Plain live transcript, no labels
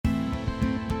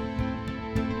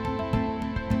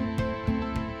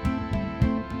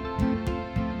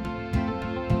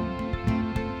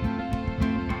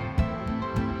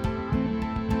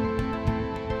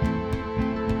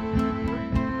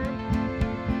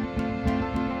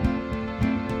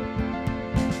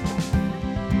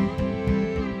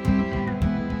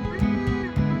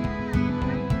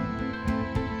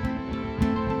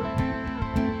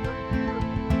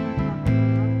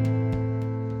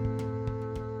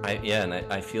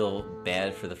I feel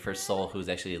bad for the first soul who's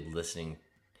actually listening.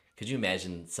 Could you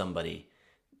imagine somebody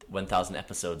 1,000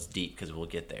 episodes deep, because we'll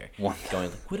get there, going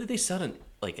like, what did they sound in,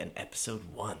 like an episode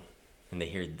 1, and they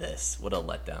hear this? What a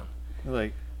letdown. They're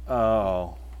like,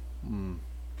 oh.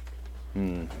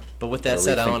 But with that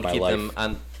said, I don't want to keep them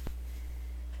on.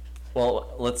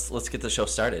 Well, let's get the show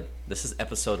started. This is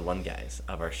episode 1, guys,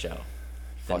 of our show.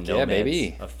 Fuck yeah,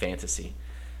 baby. Of fantasy.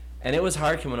 And it was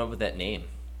hard coming up with that name.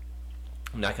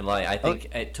 I'm not gonna lie. I think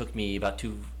it took me about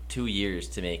two years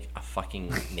to make a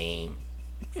fucking name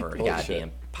for a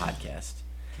goddamn podcast.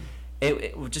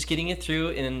 It just getting it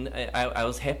through, and I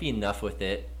was happy enough with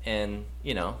it, and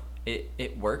you know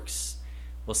it works.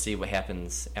 We'll see what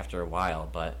happens after a while,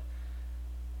 but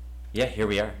yeah, here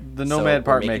we are. The nomad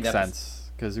part makes sense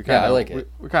because we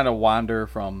kind of wander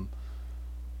from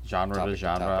genre to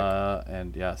genre,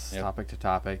 and topic to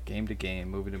topic, game to game,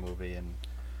 movie to movie, and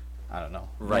I don't know.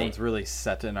 Right. No one's really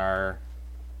set in our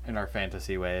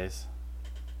fantasy ways.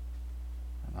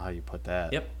 I don't know how you put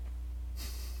that. Yep.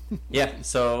 Yeah,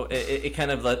 so it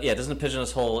kind of it doesn't pigeon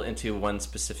us whole into one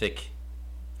specific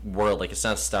world. Like, it's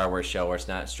not a Star Wars show, or it's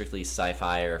not strictly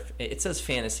sci-fi, or it says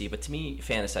fantasy, but to me,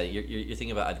 fantasy, you're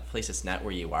thinking about a place that's not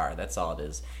where you are. That's all it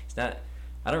is. It's not.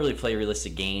 I don't really play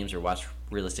realistic games or watch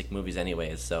realistic movies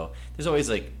anyways. So there's always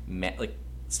like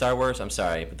Star Wars. I'm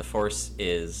sorry, but the Force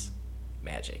is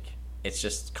magic. It's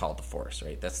just called the Force,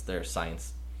 right? That's their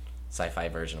sci-fi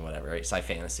version or whatever, right?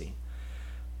 Sci-fantasy.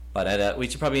 But we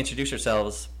should probably introduce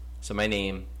ourselves. So my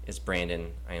name is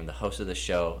Brandon. I am the host of the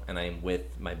show, and I am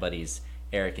with my buddies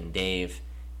Eric and Dave.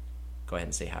 Go ahead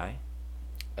and say hi.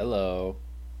 Hello.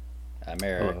 I'm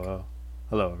Eric.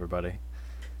 Hello, everybody.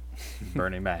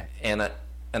 Bernie Mac. And I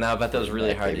bet that was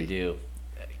really hard to do,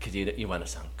 because you want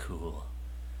to sound cool.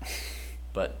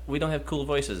 But we don't have cool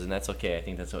voices, and that's okay. I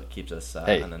think that's what keeps us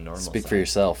on the normal speak side. for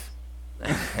yourself.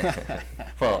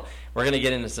 Well, we're going to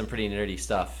get into some pretty nerdy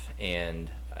stuff, and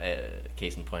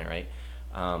case in point, right?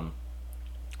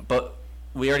 But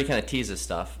we already kind of teased this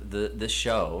stuff. This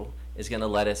show is going to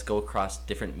let us go across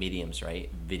different mediums, right?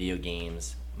 Video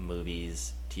games,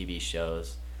 movies, TV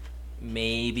shows,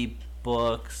 maybe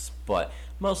books, but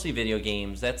mostly video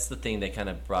games. That's the thing that kind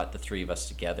of brought the three of us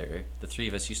together. The three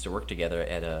of us used to work together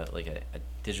at a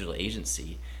digital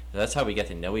agency. So that's how we got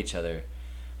to know each other.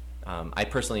 I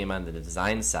personally am on the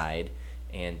design side,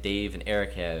 and Dave and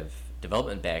Eric have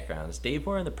development backgrounds. Dave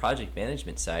more on the project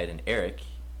management side, and Eric,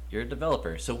 you're a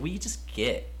developer. So we just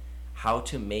get how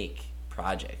to make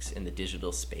projects in the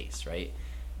digital space, right?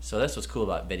 So that's what's cool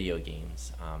about video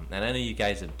games. And I know you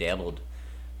guys have dabbled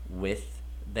with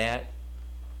that.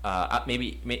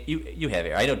 Maybe you have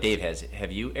it. I know Dave has it.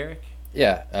 Have you, Eric?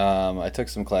 Yeah, I took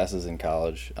some classes in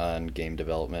college on game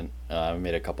development. I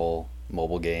made a couple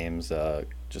mobile games,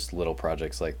 just little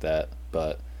projects like that,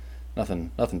 but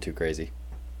nothing too crazy.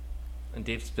 And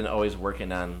Dave's been always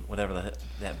working on whatever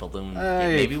that balloon.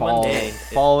 Hey, maybe one day.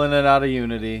 Fall in and out of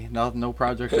Unity. No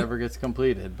project ever gets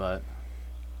completed, but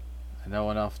I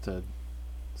know enough to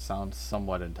sound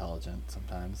somewhat intelligent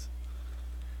sometimes.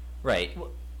 Right.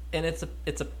 Well, and it's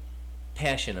a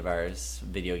passion of ours,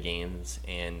 video games,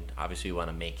 and obviously we want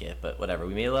to make it, but whatever.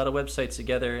 We made a lot of websites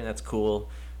together, and that's cool,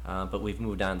 but we've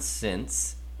moved on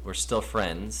since. We're still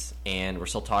friends, and we're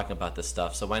still talking about this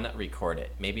stuff, so why not record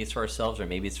it? Maybe it's for ourselves, or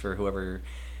maybe it's for whoever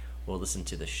will listen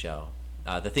to the show.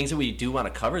 The things that we do want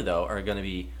to cover, though, are going to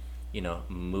be,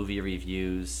 movie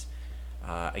reviews,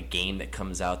 a game that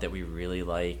comes out that we really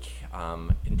like,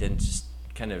 and then just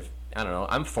kind of, I don't know,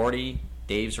 I'm 40,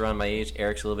 Dave's around my age,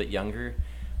 Eric's a little bit younger,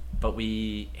 but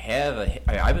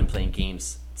I've been playing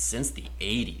games since the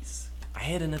 80s. I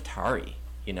had an Atari,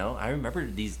 I remember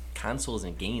these consoles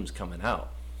and games coming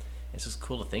out. It's just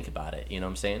cool to think about it, you know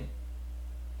what I'm saying?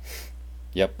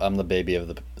 Yep, I'm the baby of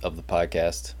the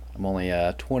podcast. I'm only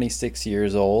 26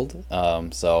 years old,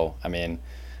 so I mean,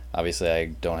 obviously I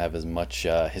don't have as much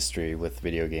history with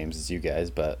video games as you guys,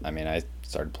 but I mean, I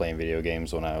started playing video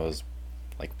games when I was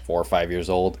like 4 or 5 years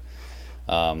old.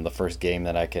 The first game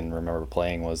that I can remember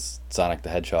playing was Sonic the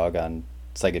Hedgehog on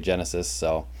Sega Genesis,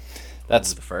 so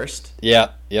that's the first.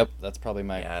 Yeah, yep, that's probably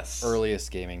my earliest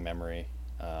gaming memory.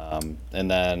 And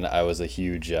then I was a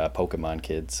huge Pokemon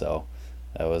kid, so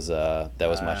that was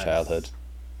my childhood.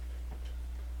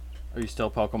 Are you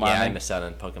still Pokemon? Yeah, I missed out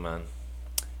on Pokemon.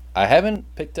 I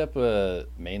haven't picked up a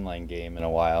mainline game in a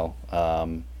while,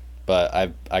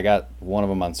 but I got one of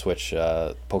them on Switch,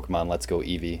 Pokemon Let's Go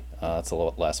Eevee. That's the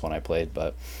last one I played,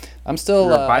 but I'm still.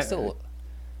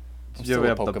 Did you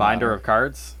have the binder of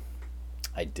cards?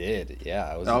 I did. Yeah,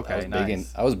 I was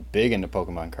nice. I was big into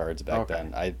Pokemon cards back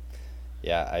then.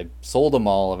 I sold them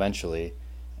all eventually,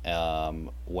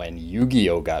 When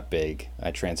Yu-Gi-Oh got big,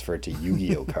 I transferred to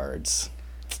Yu-Gi-Oh cards.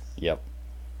 Yep.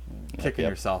 Kicking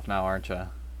yourself now, aren't you?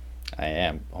 I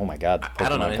am. Oh my God. I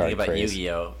don't know anything about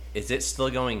Yu-Gi-Oh. Is it still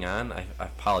going on? I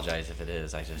apologize if it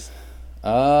is. I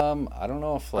don't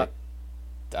know if I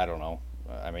don't know.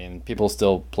 I mean, people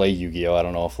still play Yu-Gi-Oh. I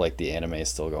don't know if the anime is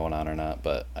still going on or not,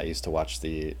 but I used to watch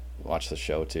the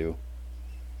show too.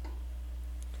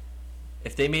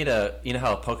 If they made you know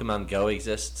how Pokemon Go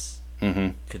exists? Mm-hmm.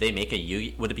 Could they make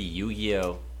would it be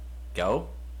Yu-Gi-Oh Go?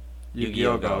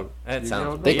 Yu-Gi-Oh Go. That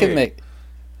sounds weird.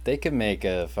 They could make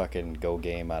a fucking Go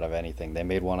game out of anything. They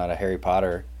made one out of Harry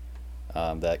Potter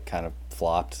that kind of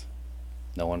flopped.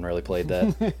 No one really played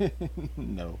that.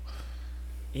 No.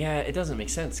 Yeah, it doesn't make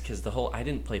sense because I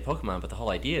didn't play Pokemon, but the whole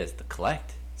idea is to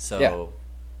collect. So yeah.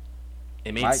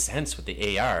 It made sense with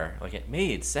the AR. It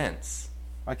made sense.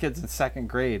 My kid's in 2nd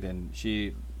grade, and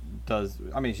she's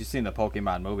seen the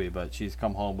Pokemon movie, but she's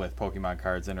come home with Pokemon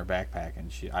cards in her backpack,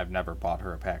 and I've never bought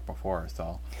her a pack before,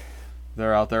 so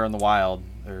they're out there in the wild.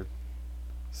 They're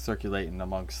circulating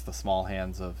amongst the small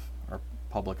hands of our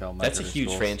public elementary schools. That's a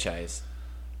huge franchise.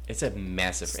 It's a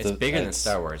massive. It's bigger than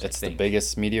Star Wars. It's the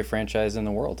biggest media franchise in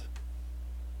the world.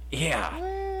 Yeah.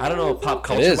 I don't know, pop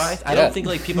culture wise. I don't think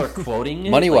people are quoting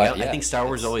it. Money wise, I think Star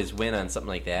Wars always win on something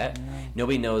like that.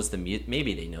 Nobody knows the music.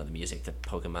 Maybe they know the music to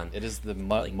Pokemon. It is the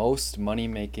most money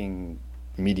making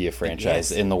media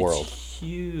franchise in the world. It's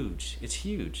huge. It's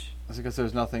huge. Is it because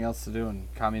there's nothing else to do in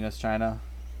communist China?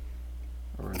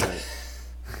 Or is it?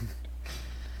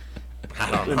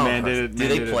 I don't know. Do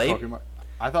they play? Pokemon?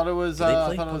 I thought it was.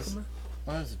 I thought it was.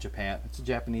 Well, it was Japan. It's a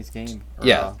Japanese game.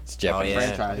 It's a Japanese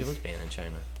franchise. It was banned in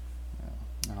China.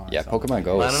 Yeah, Pokemon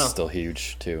Go is still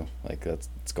huge too.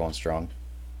 It's going strong.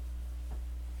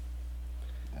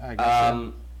 I guess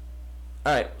so.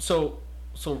 All right, so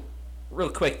real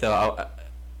quick though,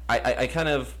 I kind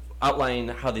of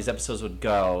outlined how these episodes would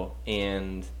go,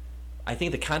 and I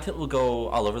think the content will go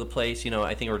all over the place.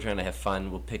 I think we're trying to have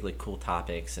fun. We'll pick cool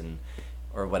topics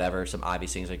or whatever, some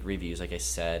obvious things like reviews, like I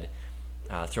said,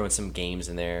 throw in some games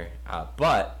in there.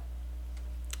 But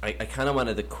I kind of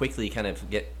wanted to quickly kind of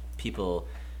get people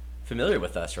familiar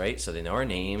with us, right? So they know our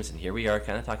names, and here we are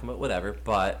kind of talking about whatever.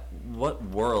 But what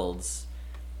worlds,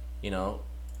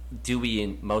 do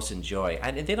we most enjoy?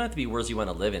 And they don't have to be worlds you want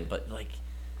to live in, but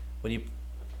when you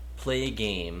play a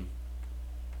game,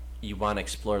 you want to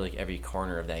explore every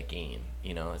corner of that game.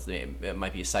 It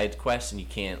might be a side quest, and you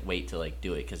can't wait to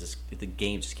do it because the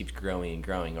game just keeps growing and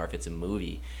growing. Or if it's a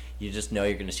movie, you just know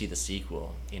you're going to see the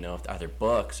sequel. Are there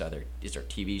books? Is there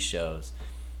TV shows?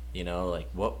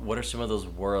 What are some of those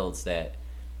worlds that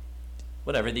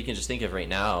you can just think of right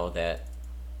now that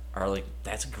are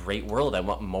that's a great world. I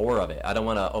want more of it. I don't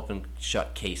want to open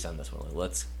shut case on this one.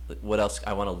 What else?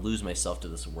 I want to lose myself to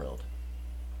this world.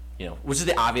 Which is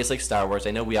the obvious Star Wars.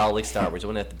 I know we all like Star Wars. I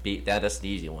wouldn't have to beat that. That's the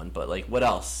easy one. But what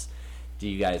else do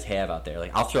you guys have out there?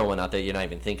 I'll throw one out there you're not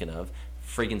even thinking of.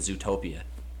 Friggin' Zootopia.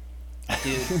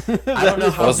 Dude, I don't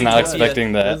know how. I was not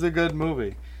expecting that. It's a good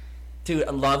movie. Dude,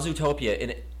 I love Zootopia,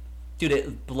 and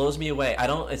it blows me away.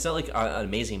 It's not an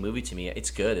amazing movie to me.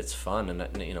 It's good. It's fun,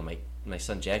 and my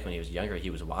son Jack, when he was younger, he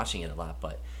was watching it a lot.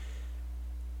 But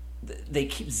they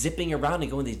keep zipping around and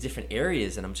going to these different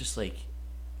areas, and I'm just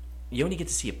you only get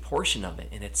to see a portion of it,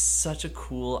 and it's such a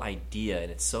cool idea, and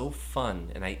it's so fun,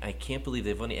 and I can't believe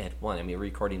they've only had one. We're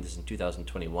recording this in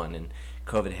 2021, and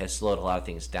COVID has slowed a lot of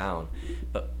things down.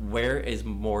 But where is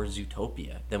more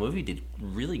Zootopia? The movie did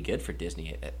really good for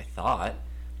Disney, I thought.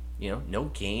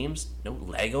 No games, no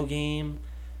Lego game.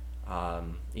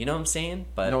 You know what I'm saying?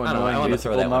 But no I don't know. I want to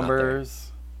throw that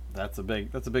numbers. That's a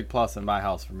big plus in my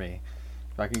house for me.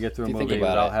 If I can get through a movie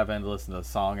without having to listen to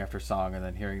song after song and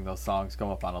then hearing those songs come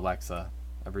up on Alexa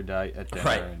every day at dinner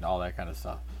and all that kind of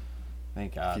stuff.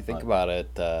 Thank God. If you think about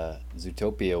it,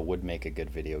 Zootopia would make a good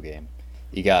video game.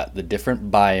 You got the different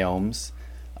biomes.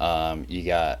 You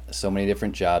got so many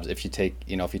different jobs. If you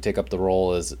take up the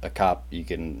role as a cop, you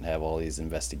can have all these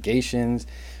investigations,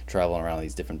 traveling around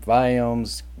these different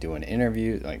biomes, doing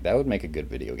interviews. That would make a good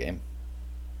video game.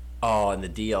 Oh, and the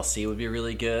DLC would be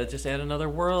really good. Just add another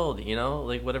world,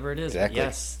 whatever it is. Exactly.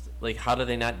 Yes. How do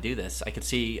they not do this? I could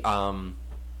see freaking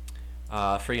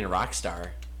Rockstar,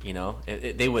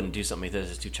 they wouldn't do something like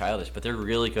this. It's too childish, but they're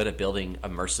really good at building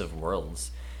immersive worlds.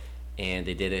 And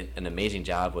they did an amazing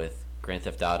job with Grand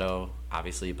Theft Auto,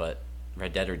 obviously, but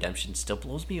Red Dead Redemption still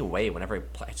blows me away whenever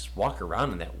I just walk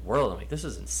around in that world. I'm this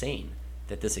is insane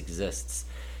that this exists.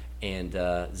 And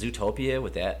Zootopia,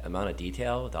 with that amount of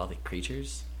detail, with all the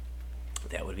creatures,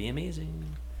 that would be amazing.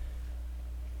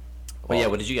 Well, yeah,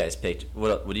 what did you guys pick?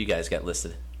 What do you guys got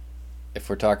listed? If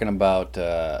we're talking about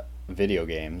video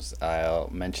games, I'll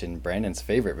mention Brandon's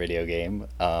favorite video game,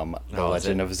 The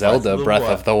Legend of Zelda: Breath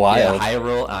of the Wild. Yeah,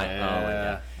 Hyrule. Oh my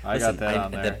god, I got that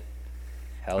on there.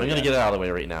 I'm gonna get it out of the way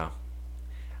right now.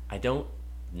 I don't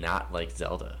not like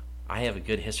Zelda. I have a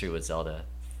good history with Zelda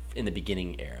in the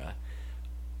beginning era.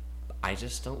 I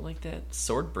just don't like that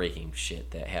sword breaking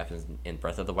shit that happens in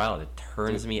Breath of the Wild. It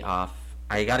turns me off.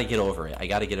 I gotta get over it.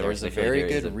 There's a very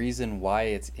good reason why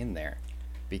it's in there.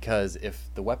 Because if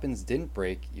the weapons didn't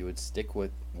break, you would stick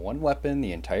with one weapon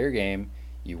the entire game.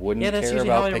 You wouldn't care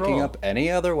about picking up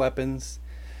any other weapons.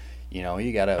 You know,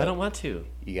 you gotta... I don't want to.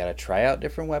 You gotta try out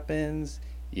different weapons.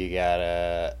 You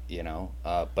gotta,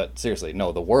 but seriously,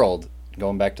 no, the world,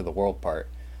 going back to the world part,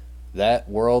 that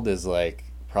world is like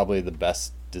probably the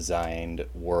best designed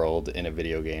world in a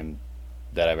video game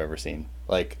that I've ever seen.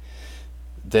 Like,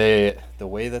 the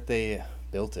way that they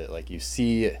built it, like you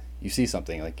see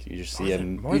something, like you just see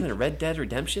more than Red Dead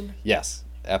Redemption. Yes,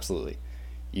 absolutely.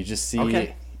 You just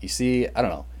see you see, I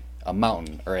don't know, a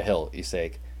mountain or a hill. You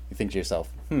think to yourself,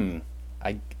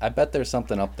 I bet there's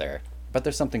something up there. I bet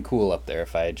there's something cool up there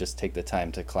if I just take the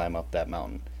time to climb up that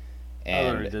mountain. And I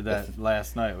already did that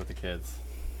last night with the kids.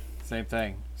 Same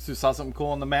thing. So saw something cool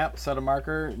on the map, set a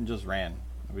marker, and just ran.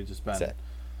 We just been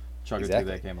chugging through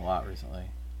that game a lot recently.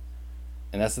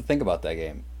 And that's the thing about that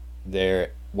game.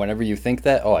 Whenever you think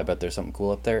that, I bet there's something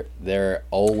cool up there, there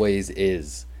always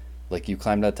is. Like, you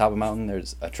climb to the top of a mountain,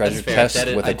 there's a treasure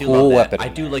chest with a cool weapon. I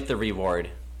do like the reward.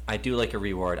 I do like a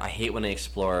reward. I hate when I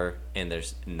explore and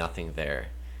there's nothing there.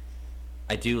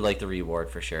 I do like the reward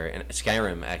for sure. And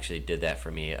Skyrim actually did that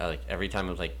for me. Like, every time I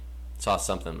was like, saw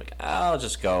something, I'm like, I'll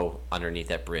just go underneath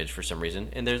that bridge for some reason.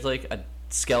 And there's like a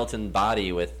skeleton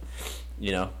body with,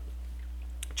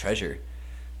 treasure.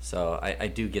 So I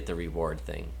do get the reward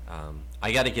thing.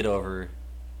 I got to get over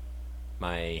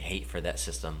my hate for that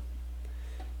system.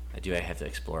 I have to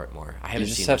explore it more. I haven't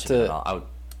seen much of it at all.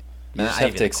 You just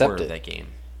have to accept it. That game.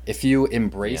 If you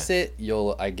embrace it,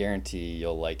 I guarantee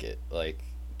you'll like it. Like,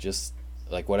 just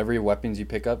like whatever your weapons you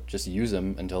pick up, just use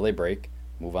them until they break.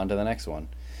 Move on to the next one.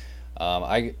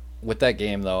 With that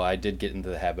game though, I did get into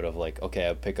the habit of like, okay, I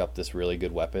would pick up this really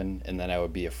good weapon, and then I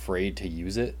would be afraid to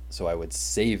use it, so I would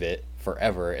save it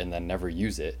forever and then never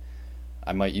use it.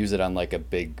 I might use it on like a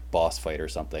big boss fight or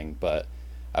something, but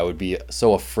I would be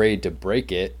so afraid to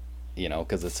break it,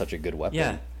 because it's such a good weapon.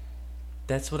 Yeah,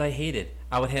 that's what I hated.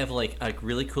 I would have like a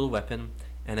really cool weapon,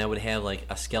 and I would have like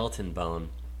a skeleton bone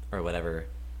or whatever,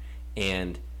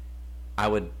 and I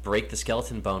would break the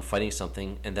skeleton bone fighting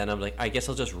something, and then I'm like, I guess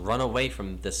I'll just run away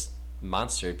from this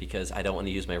monster because I don't want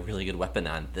to use my really good weapon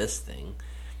on this thing.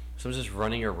 So I'm just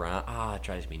running around. It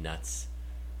drives me nuts.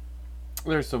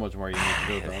 There's so much more you need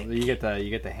to do though. You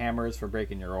get the hammers for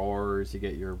breaking your ores. You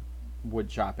get your wood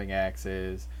chopping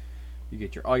axes. You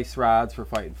get your ice rods for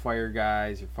fighting fire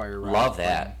guys. Your fire rods. Love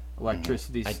that.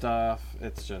 Electricity stuff.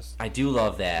 It's just. I do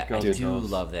love that.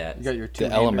 Love that. You got your two.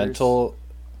 The elemental.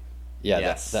 Yeah,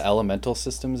 yes. the elemental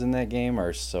systems in that game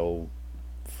are so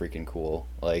freaking cool.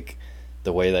 Like,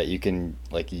 the way that you can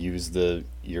like use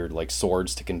your like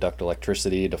swords to conduct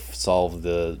electricity to solve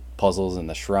the puzzles in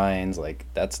the shrines, like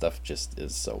that stuff just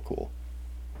is so cool.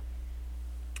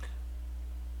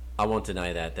 I won't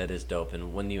deny that. That is dope.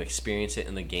 And when you experience it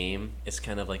in the game, it's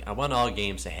kind of like, I want all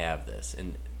games to have this.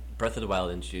 And Breath of the Wild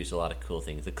introduced a lot of cool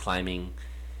things. The climbing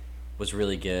was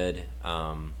really good.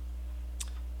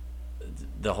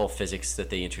 The whole physics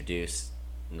that they introduced,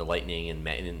 and the lightning,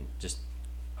 and just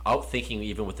outthinking,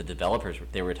 even with the developers,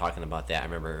 they were talking about that. I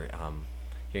remember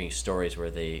hearing stories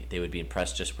where they would be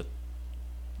impressed just with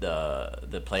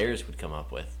the players would come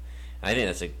up with. And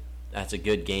I think that's a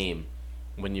good game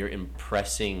when you're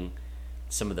impressing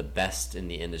some of the best in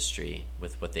the industry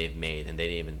with what they've made, and they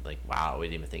didn't even like, wow, we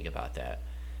didn't even think about that.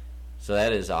 So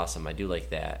that is awesome. I do like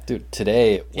that. Dude,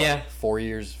 today, 4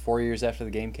 years after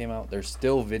the game came out, there's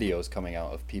still videos coming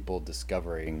out of people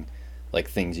discovering like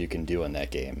things you can do in that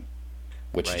game,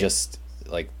 which just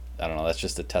like, I don't know, that's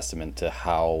just a testament to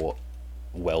how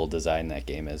well designed that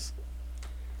game is.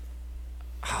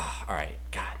 All right,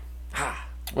 God.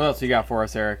 What else you got for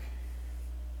us, Eric?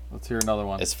 Let's hear another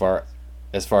one. As far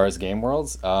as game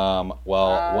worlds, one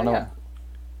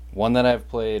that I've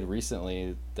played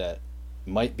recently that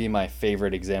might be my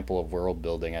favorite example of world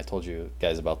building. I told you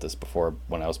guys about this before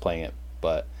when I was playing it,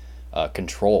 but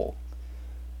Control.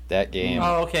 That game.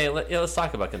 Oh, okay. Let's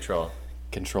talk about Control.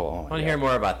 Control. Oh my I want to hear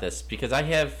more about this because I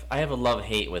have a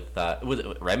love-hate with was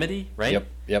it Remedy, right?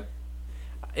 Yep.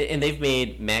 And they've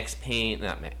made Max Payne,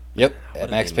 not Max. Yep,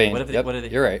 Max Payne. What are they?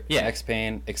 You're right. Yeah, Max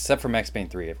Payne, except for Max Payne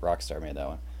 3, Rockstar made that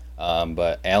one.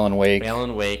 But Alan Wake.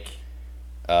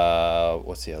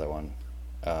 What's the other one?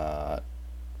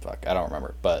 fuck, I don't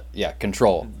remember. But yeah,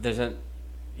 Control.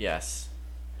 Yes.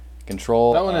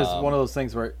 Control. That one is one of those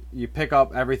things where you pick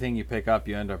up everything you pick up,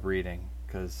 you end up reading.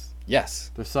 Because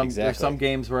yes, there's some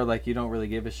games where like you don't really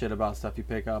give a shit about stuff you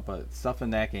pick up, but stuff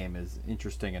in that game is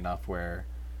interesting enough where,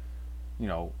 you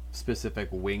know, specific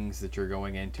wings that you're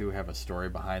going into have a story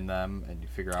behind them, and you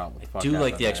figure out what the fuck. I do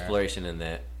like the there. exploration in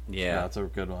that. Yeah, that's a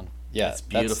good one. Yeah, it's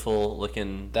beautiful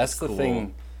looking. That's the cool.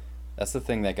 thing. That's the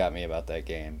thing that got me about that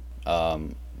game.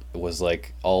 Was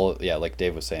like like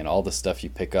Dave was saying, all the stuff you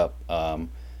pick up.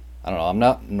 I don't know. I'm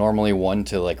not normally one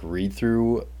to like read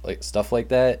through like stuff like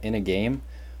that in a game,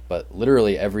 but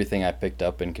literally everything I picked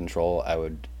up in Control, I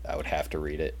would have to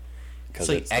read it because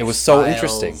it was so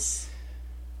interesting.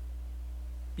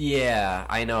 Yeah,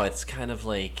 I know. It's kind of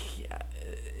like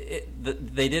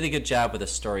they did a good job with the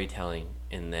storytelling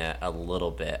in that a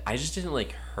little bit. I just didn't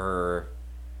like her.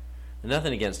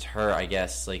 Nothing against her, I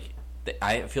guess. Like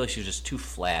I feel like she was just too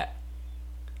flat.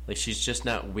 Like she's just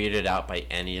not weirded out by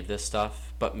any of this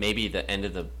stuff. But maybe the end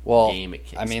of the game.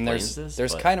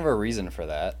 There's kind of a reason for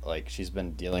that. Like she's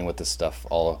been dealing with this stuff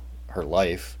all her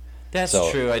life. That's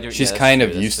true. She's kind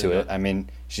of used to it. I mean,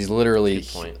 she's literally.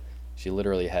 She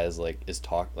literally has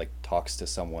talks to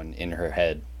someone in her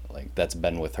head, like that's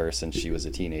been with her since she was a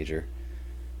teenager.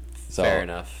 So fair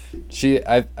enough.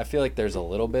 I feel like there's a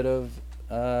little bit of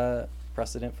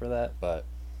precedent for that, but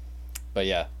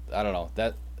yeah, I don't know.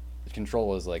 That Control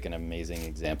was like an amazing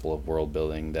example of world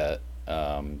building that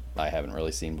I haven't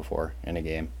really seen before in a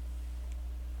game.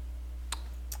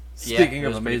 Speaking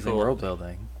of amazing world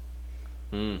building,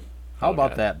 how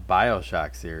about that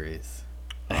BioShock series?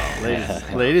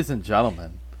 Ladies and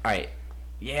gentlemen. All right.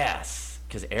 Yes.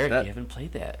 Because Eric, you haven't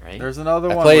played that, right? There's another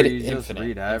one where you just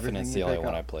read everything. Infinite's the only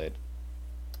one I played.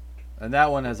 And that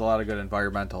one has a lot of good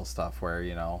environmental stuff where,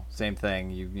 you know, same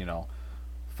thing, you know,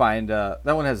 find that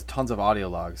one has tons of audio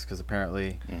logs because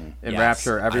apparently in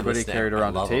Rapture everybody carried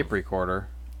around a tape recorder.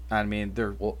 I mean,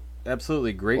 they're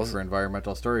absolutely great for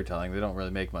environmental storytelling. They don't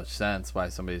really make much sense why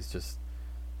somebody's just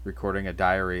recording a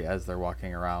diary as they're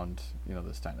walking around, you know,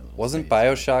 this tiny little Wasn't space.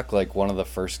 BioShock like one of the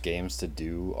first games to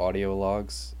do audio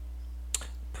logs?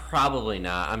 Probably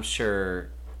not. I'm sure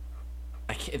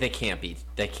that can't be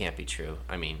true.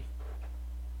 I mean,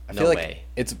 I feel like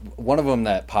it's one of them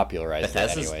that popularized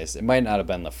it anyways. It might not have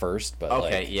been the first, but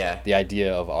the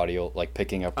idea of audio, like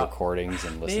picking up recordings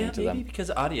and listening to them. Maybe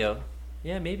because of audio.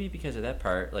 Yeah, maybe because of that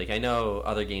part. Like I know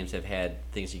other games have had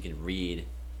things you can read,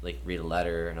 like read a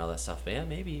letter and all that stuff. But yeah,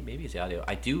 maybe it's the audio.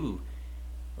 I do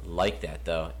like that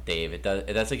though, Dave.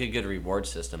 That's like a good reward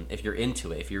system if you're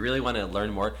into it. If you really want to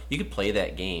learn more, you could play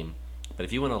that game. But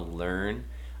if you want to learn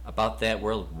about that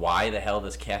world, why the hell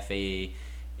this cafe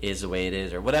is the way it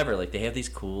is, or whatever, like they have these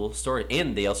cool stories,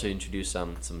 and they also introduce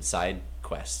some side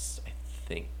quests. I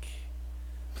think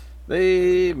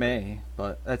they may,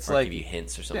 but it's or like give you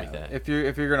hints or something like that. If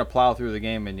you're gonna plow through the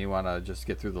game and you want to just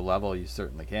get through the level, you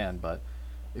certainly can. But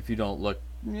if you don't look,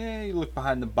 you look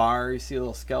behind the bar, you see a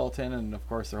little skeleton, and of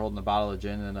course they're holding a bottle of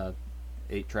gin and a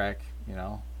 8-track. You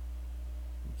know,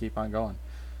 keep on going.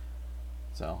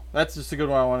 So that's just a good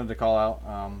one I wanted to call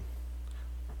out.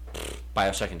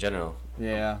 BioShock in general.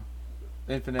 Yeah,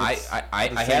 Infinite.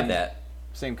 I have that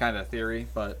same kind of theory,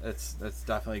 but it's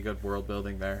definitely good world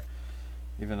building there.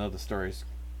 Even though the story,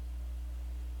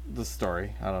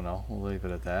 I don't know. We'll leave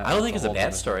it at that. I don't think it's a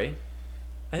bad story.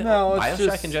 No, it's BioShock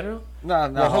just, in general. No.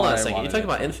 Well, hold on a second. You talking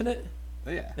about Infinite?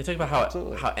 Yeah. You talking about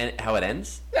how it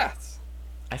ends? Yes.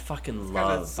 I fucking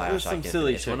love BioShock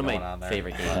Infinite. It's one of my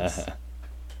favorite games.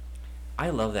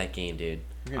 I love that game, dude.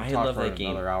 I love that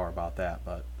game. Another hour about that,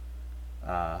 but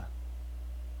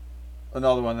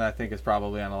another one that I think is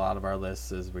probably on a lot of our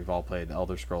lists is we've all played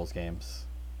Elder Scrolls games.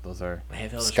 Those are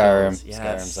Skyrim. Yes.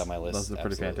 Skyrim's on my list. Those are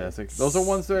pretty fantastic. Those are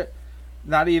ones that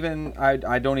not even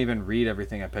I don't even read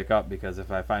everything I pick up because if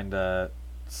I find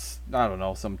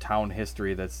some town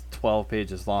history that's 12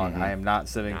 pages long, I am not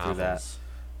sitting through that.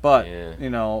 But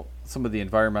you know, some of the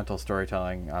environmental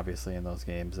storytelling, obviously, in those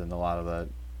games, and a lot of the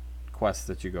quests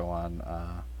that you go on,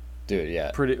 dude,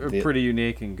 yeah, pretty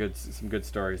unique and some good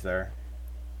stories there.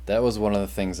 That was one of the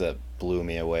things that blew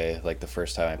me away. Like the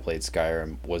first time I played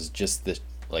Skyrim was just the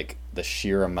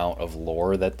sheer amount of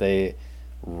lore that they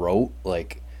wrote.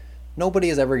 Like nobody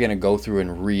is ever gonna go through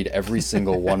and read every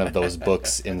single one of those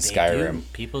books in Skyrim.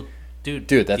 People, dude,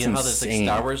 that's you know insane. How there's like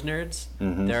Star Wars nerds?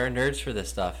 Mm-hmm. There are nerds for this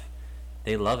stuff.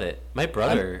 They love it. My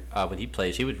brother, when he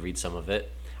plays, he would read some of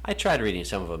it. I tried reading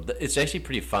some of them. It's actually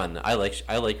pretty fun. I like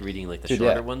reading like the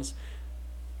shorter ones.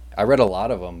 I read a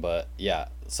lot of them, but yeah,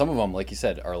 some of them, like you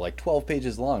said, are like 12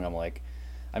 pages long. I'm like,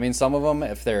 I mean, some of them,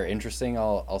 if they're interesting,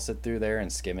 I'll sit through there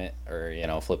and skim it,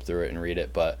 or flip through it and read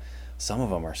it. But some of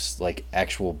them are like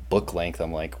actual book length.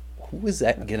 I'm like, who is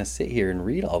that gonna sit here and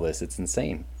read all this? It's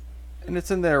insane. And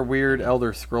it's in their weird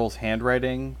Elder Scrolls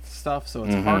handwriting stuff, so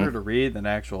it's harder to read than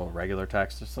actual regular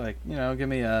text. Just like, give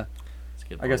me a...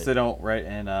 I guess they don't write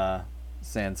in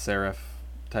sans serif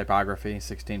typography,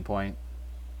 16 point,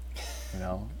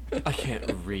 I can't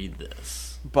read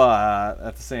this. But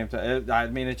at the same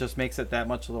time, it just makes it that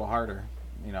much a little harder,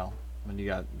 when you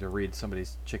got to read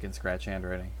somebody's chicken scratch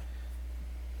handwriting.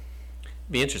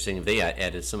 It'd be interesting if they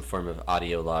added some form of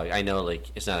audio log. I know, like,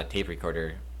 it's not a tape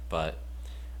recorder, but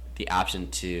the option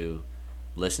to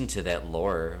listen to that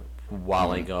lore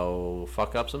while I go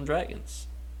fuck up some dragons,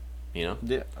 Yeah.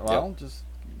 Well, just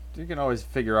you can always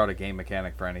figure out a game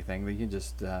mechanic for anything. You can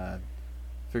just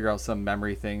figure out some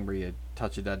memory thing where you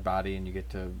touch a dead body and you get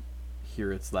to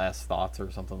hear its last thoughts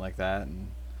or something like that, and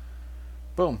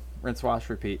boom, rinse, wash,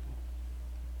 repeat.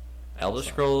 Elder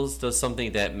Scrolls does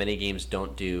something that many games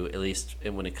don't do, at least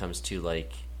when it comes to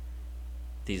like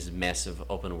these massive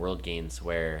open world games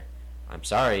where, I'm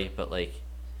sorry, but like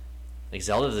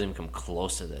Zelda doesn't even come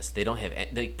close to this. They don't have,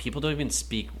 people don't even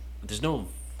speak. There's no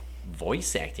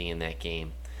voice acting in that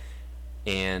game,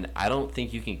 and I don't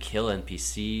think you can kill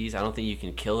NPCs. I don't think you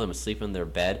can kill them asleep in their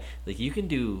bed. Like, you can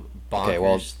do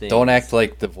bonkers things. Don't act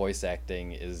like the voice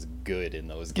acting is good in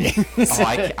those games.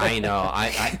 I know.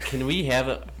 I can we have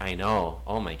a? I know.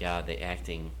 Oh my God, the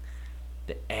acting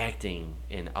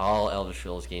in all Elder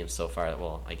Scrolls games so far.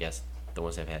 Well, I guess the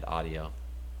ones that have had audio.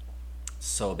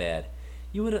 So bad.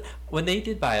 You would when they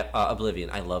did by Oblivion,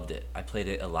 I loved it. I played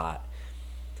it a lot,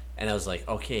 and I was like,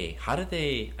 okay, how did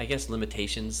they? I guess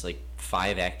limitations. Like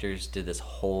 5 actors did this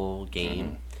whole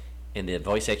game, and the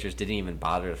voice actors didn't even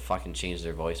bother to fucking change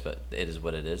their voice. But it is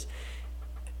what it is.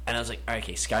 And I was like, all right,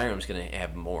 okay, Skyrim's gonna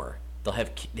have more.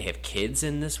 They have kids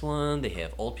in this one. They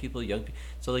have old people, young people.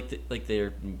 So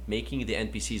they're making the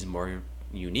NPCs more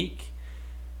unique.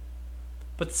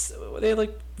 But they have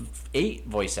like 8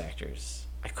 voice actors.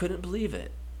 I couldn't believe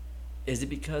it. Is it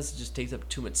because it just takes up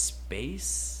too much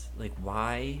space? Like,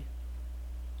 why?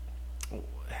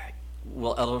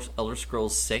 Will Elder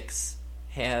Scrolls 6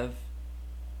 have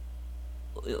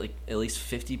like at least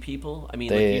 50 people? I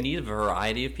mean, you need a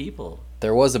variety of people.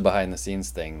 There was a behind the scenes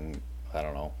thing, I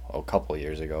don't know, a couple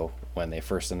years ago when they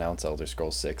first announced Elder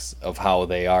Scrolls 6 of how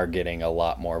they are getting a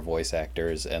lot more voice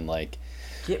actors and like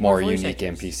more unique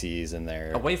NPCs in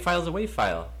there. A WAV file is a WAV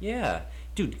file. Yeah.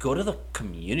 Dude, go to the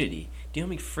community. Do you know how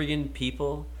many friggin'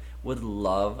 people would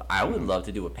love... I would love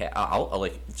to do a... I'll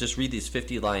like just read these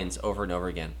 50 lines over and over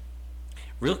again.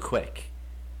 Real quick.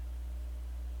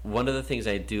 One of the things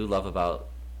I do love about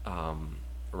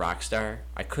Rockstar,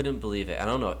 I couldn't believe it. I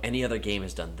don't know if any other game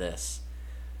has done this.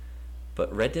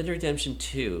 But Red Dead Redemption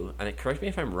 2, and correct me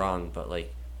if I'm wrong, but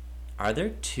like, are there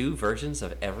 2 versions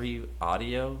of every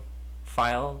audio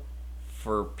file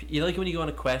for, like when you go on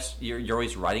a quest, you're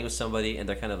always riding with somebody and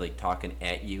they're kind of like talking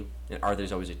at you, and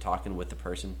Arthur's always like talking with the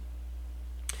person.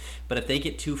 But if they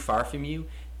get too far from you,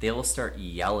 they will start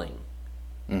yelling.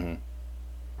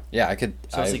 Yeah, I could.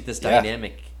 So it's like this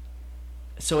dynamic.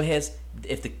 So it has,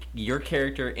 if your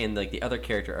character and like the other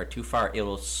character are too far, it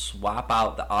will swap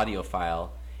out the audio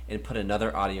file and put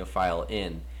another audio file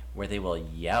in where they will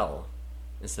yell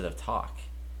instead of talk.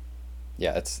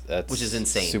 Yeah, that's which is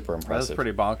insane. Super impressive. That's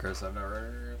pretty bonkers. I've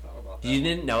never thought about that. You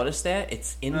didn't notice that?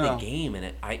 It's in the game,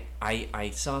 and I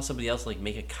saw somebody else like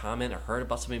make a comment or heard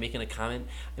about somebody making a comment.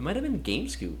 It might have been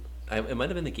GameScoop. It might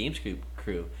have been the GameScoop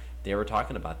crew. They were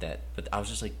talking about that, but I was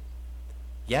just like,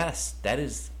 yes, that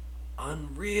is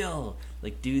unreal.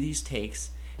 Like, do these takes.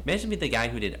 Imagine being the guy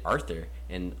who did Arthur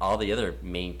and all the other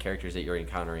main characters that you're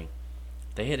encountering.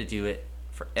 They had to do it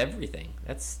for everything.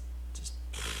 That's just...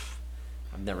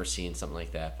 I've never seen something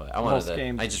like that, but I wanted to...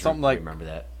 Games, I just like remember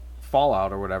that.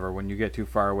 Fallout or whatever, when you get too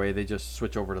far away, they just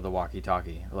switch over to the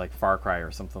walkie-talkie, like Far Cry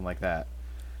or something like that.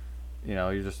 You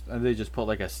know, they just put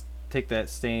like take that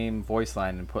same voice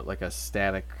line and put like a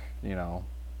static,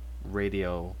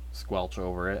 radio squelch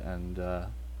over it and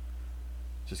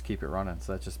just keep it running.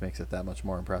 So that just makes it that much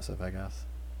more impressive, I guess.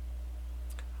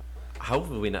 How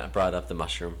have we not brought up the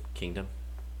Mushroom Kingdom?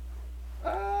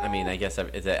 I mean, I guess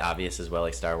it's obvious as well,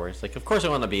 like Star Wars. Like, of course I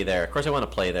want to be there. Of course I want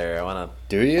to play there. I want to...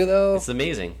 Do you, though? It's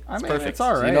amazing. It's perfect. It's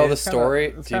all right. Do you know the story?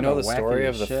 Do you know the story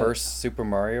of the first Super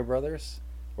Mario Brothers,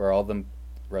 where all the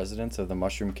residents of the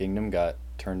Mushroom Kingdom got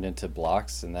turned into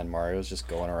blocks, and then Mario's just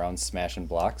going around smashing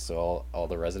blocks, so all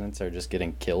the residents are just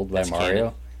getting killed by Mario?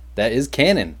 Canon. That is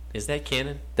canon. Is that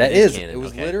canon? That is. Canon. It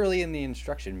was literally in the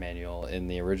instruction manual in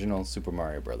the original Super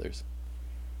Mario Brothers.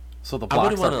 So the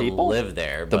blocks are people? Live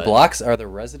there. The blocks are the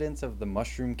residents of the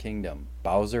Mushroom Kingdom.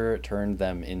 Bowser turned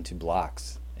them into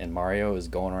blocks, and Mario is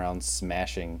going around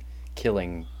smashing,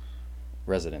 killing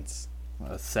residents.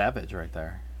 A savage right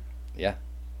there. Yeah.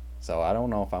 So I don't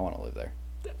know if I want to live there.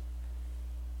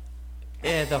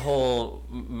 Yeah, the whole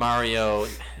Mario,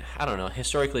 I don't know.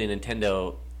 Historically,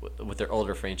 Nintendo, with their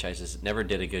older franchises, never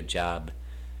did a good job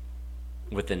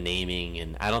with the naming,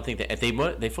 and I don't think that if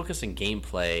they focus on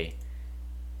gameplay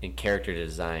and character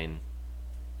design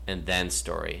and then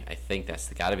story, I think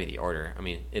that's got to be the order. I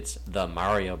mean, it's the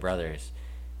Mario brothers.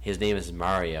 His name is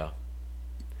Mario.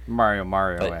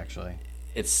 Mario, actually.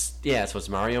 So it's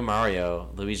Mario,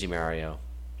 Luigi Mario.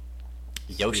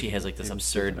 Yoshi has like this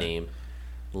absurd name.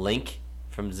 Link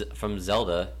from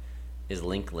Zelda is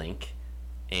Link,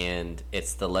 and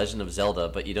it's the Legend of Zelda,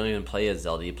 but you don't even play as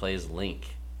Zelda, you play as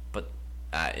Link. But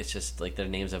it's just like their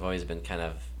names have always been kind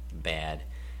of bad.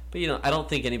 But I don't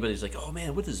think anybody's like, oh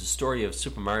man, what is the story of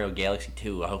Super Mario Galaxy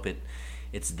 2? I hope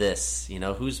it's this.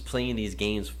 Who's playing these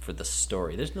games for the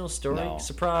story? There's no story. No.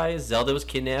 Surprise! Zelda was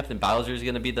kidnapped, and Bowser's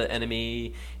going to be the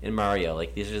enemy in Mario.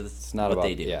 Like these are what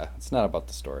they do. Yeah, it's not about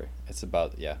the story. It's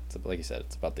about like you said,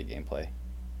 it's about the gameplay.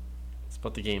 It's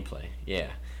about the gameplay. Yeah,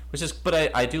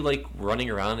 but I do like running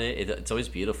around it. It's always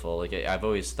beautiful. Like I've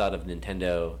always thought of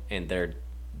Nintendo and their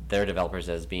developers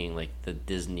as being like the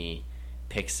Disney,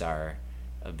 Pixar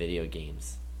of video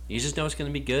games. You just know it's going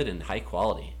to be good and high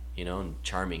quality, and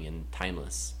charming and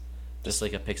timeless, just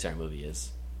like a Pixar movie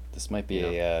is. This might be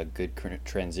a good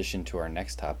transition to our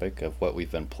next topic of what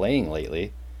we've been playing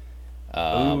lately.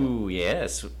 Ooh,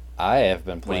 yes. I have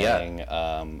been playing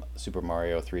Super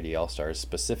Mario 3D All-Stars,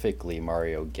 specifically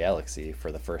Mario Galaxy,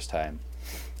 for the first time.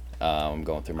 I'm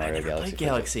going through Mario Galaxy. Played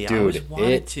Galaxy. Dude, I always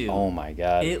wanted to. Oh my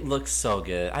god. It looks so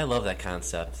good. I love that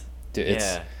concept. Dude,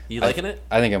 you liking it?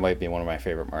 I think it might be one of my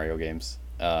favorite Mario games.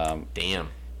 Damn.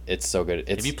 It's so good.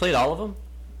 Have you played all of them?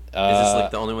 Is this like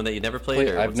the only one that you never played?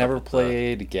 I've never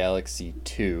played Galaxy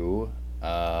 2.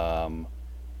 I've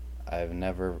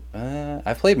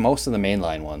played most of the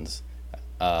mainline ones.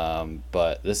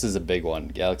 But this is a big one.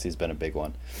 Galaxy's been a big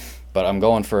one. But I'm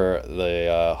going for the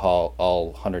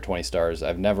all 120 stars.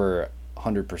 I've never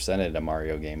 100%ed a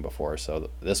Mario game before, so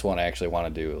this one I actually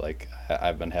want to do. Like,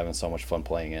 I've been having so much fun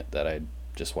playing it that I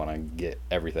just want to get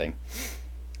everything.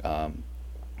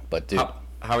 But dude,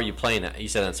 how are you playing it? You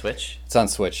said on Switch? It's on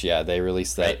Switch. Yeah, they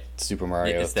released that Super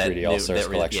Mario 3D All Stars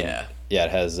collection. Yeah,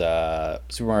 it has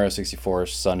Super Mario 64,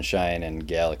 Sunshine, and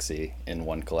Galaxy in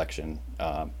one collection.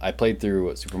 I played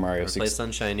through Super Mario 64. Never played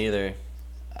Sunshine either.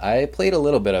 I played a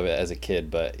little bit of it as a kid,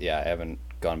 but yeah, I haven't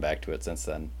gone back to it since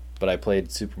then. But I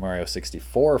played Super Mario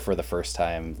 64 for the first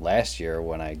time last year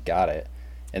when I got it,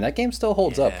 and that game still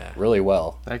holds up really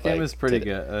well. That game is pretty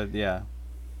good. Yeah.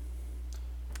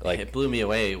 Like, it blew me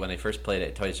away when I first played it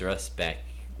at Toys R Us back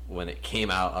when it came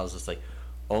out. I was just like,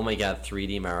 oh my god,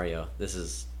 3D Mario. This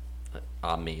is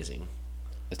amazing.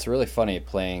 It's really funny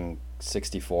playing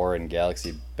 64 and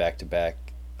Galaxy back to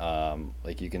back.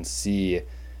 Like, you can see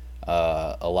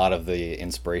a lot of the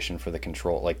inspiration for the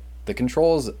control. Like, the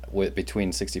controls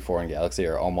between 64 and Galaxy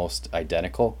are almost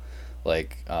identical.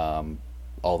 Like,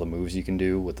 all the moves you can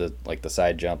do with the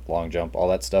side jump, long jump, all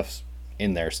that stuff's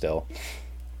in there still.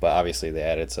 But obviously they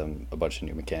added a bunch of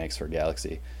new mechanics for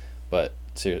Galaxy. But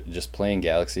to just playing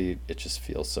Galaxy, it just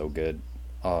feels so good.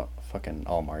 Fucking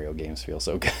all Mario games feel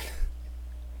so good.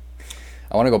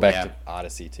 I want to go back to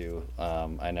Odyssey too.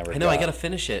 I gotta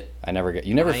finish it. You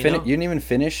didn't even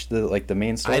finish the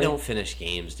main story. I don't finish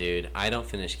games, dude. I don't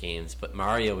finish games. But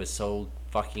Mario is so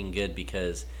fucking good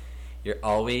because it's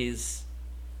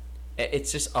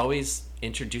just always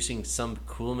introducing some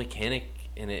cool mechanic,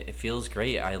 and it feels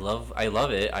great. I love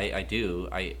it. I do.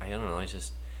 I don't know.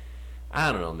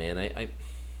 I don't know, man. I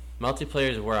multiplayer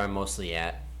is where I'm mostly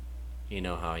at. You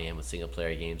know how I am with single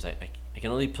player games. I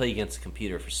can only play against a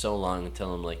computer for so long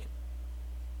until I'm like,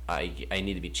 I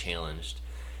need to be challenged.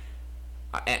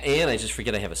 And I just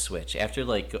forget I have a Switch. After,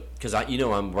 like, because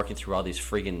I'm working through all these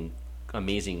friggin'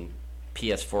 amazing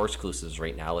PS4 exclusives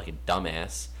right now, like a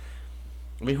dumbass.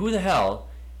 I mean, who the hell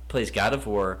plays God of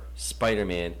War,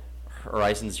 Spider-Man,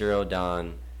 Horizon Zero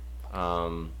Dawn,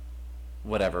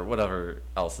 whatever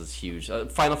else is huge,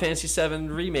 Final Fantasy VII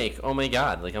Remake. Oh my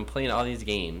god, like, I'm playing all these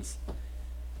games.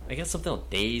 I got something like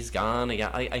Days Gone.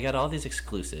 I got all these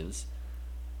exclusives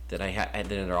that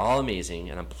that are all amazing,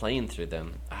 and I'm playing through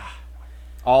them.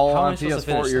 All on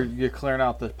PS4. You're clearing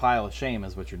out the pile of shame,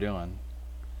 is what you're doing.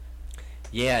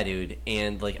 Yeah, dude.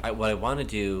 And like, what I want to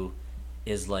do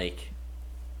is like,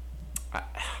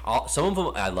 some of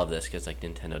them. I love this because like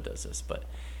Nintendo does this, but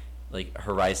like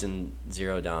Horizon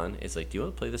Zero Dawn is like, do you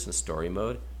want to play this in story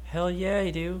mode? Hell yeah,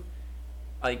 I do.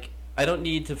 Like, I don't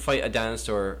need to fight a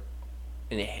dinosaur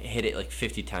and hit it like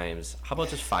 50 times. How about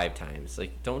just 5 times?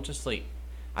 Like, don't just like.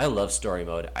 I love story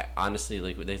mode. I honestly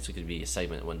like this could be a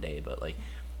segment one day, but like,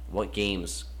 what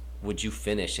games would you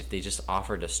finish if they just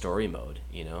offered a story mode?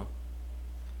 You know,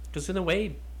 because in a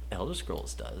way, Elder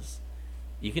Scrolls does.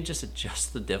 You can just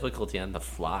adjust the difficulty on the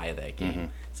fly of that game. Mm-hmm.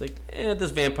 It's like,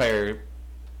 this vampire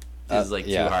is like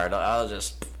too hard. I'll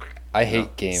just. I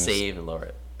hate games. Save and lower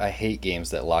it. I hate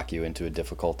games that lock you into a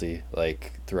difficulty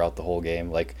like throughout the whole game.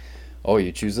 Like, oh,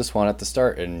 you choose this one at the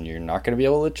start, and you're not going to be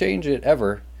able to change it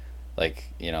ever. Like,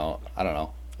 you know, I don't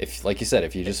know. If, like you said,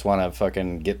 if you just want to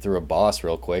fucking get through a boss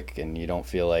real quick and you don't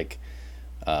feel like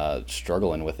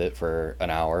struggling with it for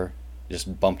an hour,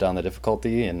 just bump down the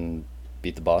difficulty and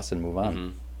beat the boss and move on.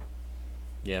 Mm-hmm.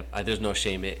 Yeah, there's no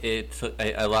shame. I feel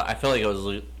like I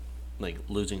was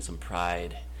losing some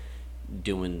pride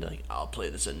doing like, I'll play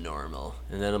this in normal,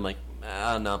 and then I'm like,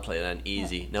 I'll not play it on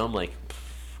easy. Now I'm like,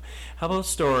 how about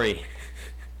story?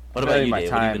 What about you, Dave?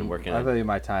 What have you been working on? I value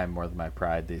my time more than my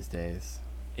pride these days.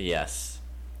 Yes.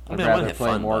 I'd rather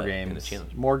play more games.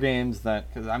 More games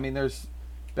because I mean, there's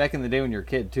back in the day when you were a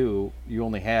kid too, you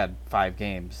only had 5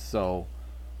 games. So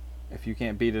if you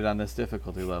can't beat it on this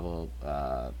difficulty level,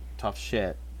 tough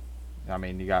shit. I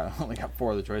mean, you only got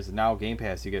 4 of the choices. Now Game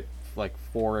Pass, you get like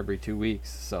 4 every 2 weeks,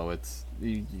 so it's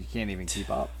you can't even keep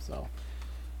up. So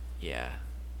yeah,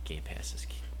 Game Pass is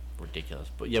ridiculous.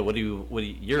 But yeah, what do you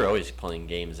you're always pulling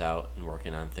games out and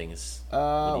working on things.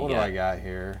 What do I got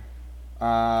here?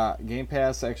 Game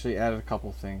Pass actually added a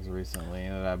couple things recently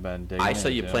that I've been digging I saw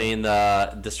you playing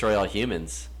the Destroy All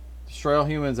Humans. Destroy All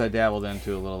Humans I dabbled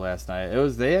into a little last night.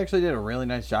 They actually did a really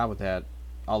nice job with that.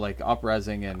 All like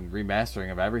up-resing and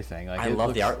remastering of everything. Like, I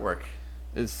love the artwork.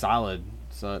 It's solid.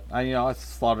 So I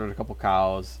slaughtered a couple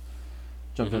cows,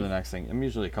 jumped to the next thing. I'm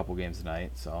usually a couple games a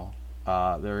night. So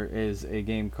there is a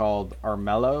game called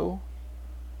Armello,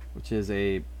 which is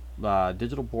a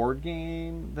digital board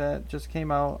game that just came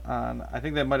out on. I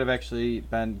think that might have actually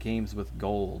been Games with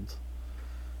Gold,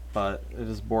 but it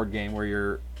is a board game where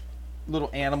you're little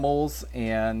animals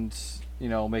and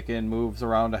making moves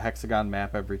around a hexagon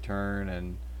map every turn,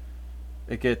 and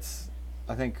it gets.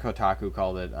 I think Kotaku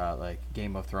called it like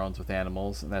Game of Thrones with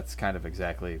animals, and that's kind of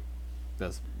exactly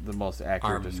the most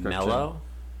accurate description.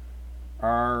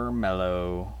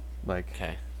 Armello, like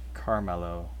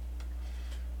Carmelo.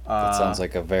 That sounds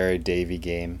like a very Davey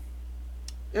game.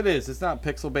 It is. It's not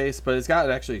pixel based, but it's got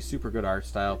actually super good art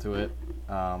style to it.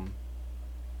 Some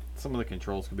of the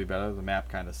controls could be better. The map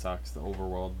kind of sucks, the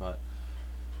overworld, but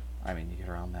I mean you get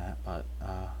around that. But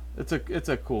it's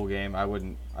a cool game. I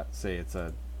wouldn't say it's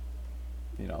a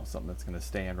something that's going to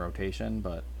stay in rotation,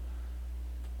 but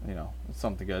it's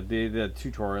something good. The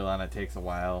tutorial on it takes a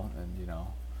while, and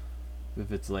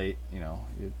if it's late,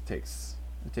 it takes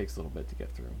a little bit to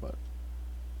get through. But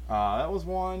that was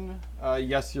one.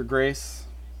 Yes, Your Grace.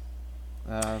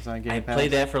 Was on Game Pass. I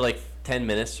played that for like 10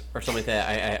 minutes or something like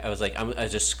that. I was like, I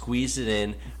just squeezed it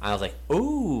in. I was like,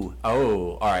 oh,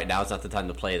 all right, now it's not the time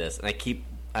to play this. And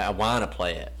I want to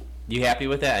play it. You happy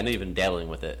with that? I know you've been dabbling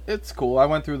with it. It's cool. I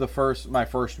went through my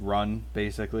first run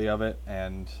basically of it,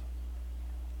 and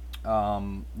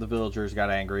the villagers got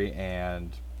angry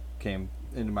and came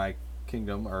into my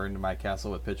kingdom or into my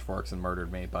castle with pitchforks and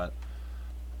murdered me. But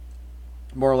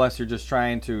more or less, you're just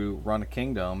trying to run a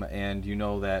kingdom, and you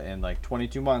know that in like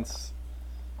 22 months,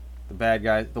 the bad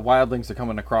guys, the wildlings are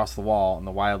coming across the wall, and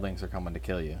the wildlings are coming to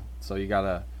kill you. So you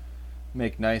gotta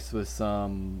make nice with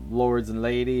some lords and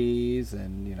ladies,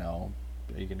 and are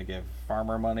you gonna give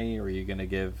farmer money, or are you gonna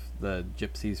give the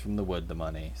gypsies from the wood the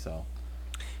money? So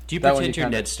do you pretend you're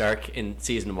Ned Stark in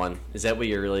season 1? Is that what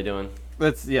you're really doing?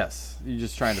 Yes. You're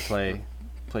just trying to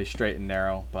play straight and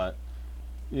narrow, but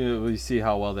you see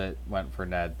how well that went for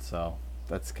Ned, so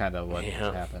that's kind of what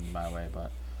happened my way.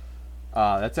 But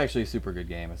that's actually a super good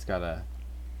game. It's got a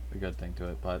good thing to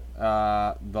it. But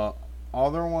the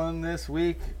other one this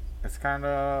week, it's kind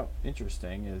of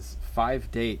interesting, is 5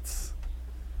 Dates.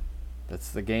 That's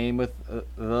the game with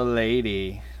the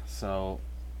lady. So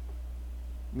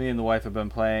me and the wife have been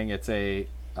playing. It's a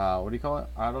what do you call it?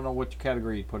 I don't know which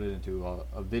category you put it into.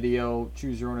 A video,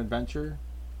 choose your own adventure,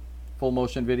 full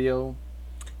motion video.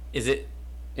 Is it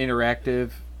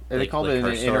interactive? They called it an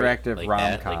interactive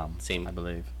rom-com, same I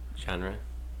believe. Genre.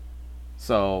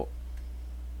 So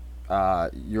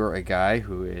you're a guy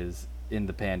who is in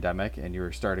the pandemic, and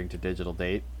you're starting to digital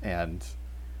date and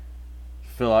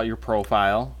fill out your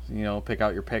profile. Pick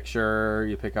out your picture.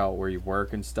 You pick out where you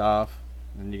work and stuff.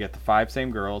 And you get the 5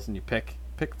 same girls, and you pick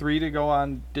 3 to go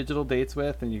on digital dates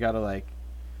with, and you gotta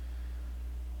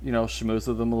schmooze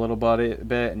with them a little bit,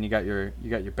 and you got your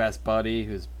best buddy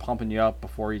who's pumping you up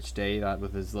before each date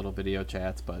with his little video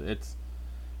chats. But it's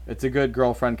a good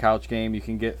girlfriend couch game. You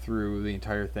can get through the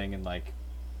entire thing in like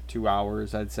 2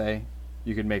 hours, I'd say.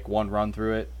 You could make one run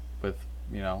through it with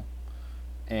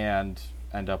and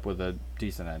end up with a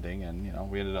decent ending. And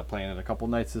we ended up playing it a couple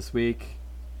nights this week.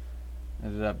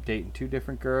 Ended up dating 2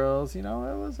 different girls. It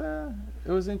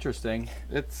was interesting.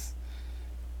 It's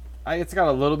got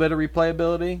a little bit of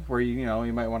replayability where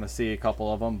you might want to see a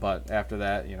couple of them, but after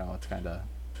that, it's kind of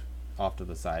off to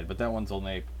the side. But that one's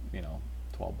only $12,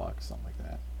 something like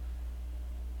that.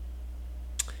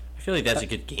 I feel like that's a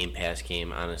good Game Pass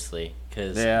game, honestly,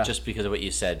 just because of what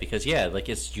you said. Because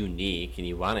it's unique and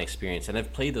you want to experience. And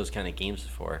I've played those kind of games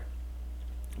before.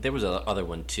 There was another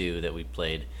one too that we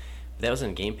played. That was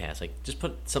on Game Pass. Like, just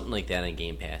put something like that on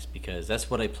Game Pass because that's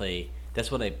what I play.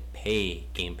 That's what I pay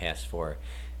Game Pass for.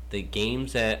 The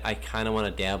games that I kind of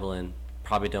want to dabble in,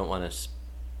 probably don't want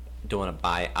to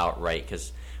buy outright,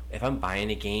 because if I'm buying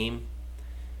a game,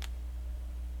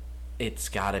 it's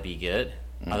got to be good.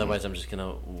 Mm-hmm. Otherwise, I'm just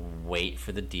gonna wait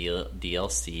for the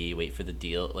DLC, wait for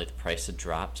the price to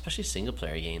drop. Especially single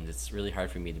player games, it's really hard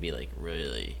for me to be like,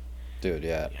 really, dude.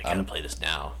 Yeah, I gotta play this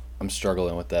now. I'm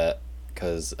struggling with that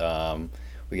because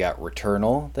we got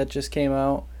Returnal that just came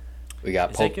out. We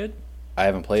got. Is that good? I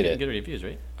haven't played it. Good reviews,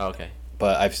 right? Oh, okay.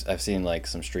 But I've seen like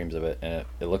some streams of it, and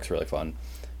it looks really fun.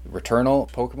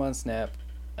 Returnal, Pokemon Snap,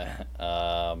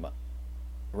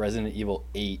 Resident Evil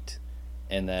 8,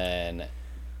 and then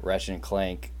Ratchet &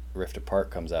 Clank Rift Apart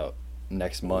comes out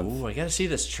next month. Ooh, I gotta see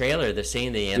this trailer. They're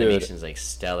saying the animation's like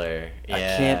stellar. Yeah. I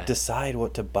can't decide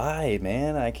what to buy,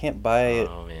 man. I can't buy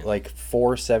like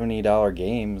 4 $70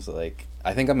 games. Like,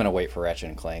 I think I'm gonna wait for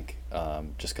Ratchet & Clank,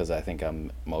 just because I think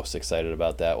I'm most excited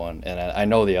about that one. And I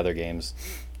know the other games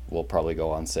will probably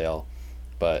go on sale,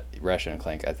 but Ratchet &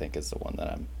 Clank I think is the one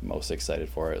that I'm most excited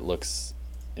for. It looks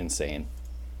insane.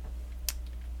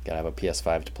 Gotta have a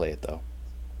PS5 to play it though,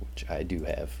 which I do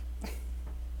have.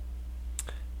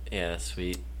 Yeah,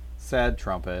 sweet. Sad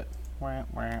trumpet.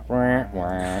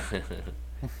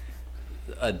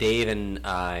 Dave and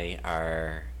I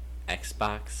are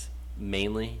Xbox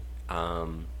mainly.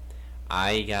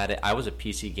 I got it. I was a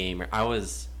PC gamer. I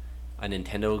was a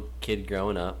Nintendo kid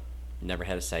growing up. Never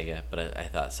had a Sega, but I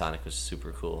thought Sonic was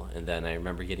super cool. And then I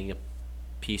remember getting a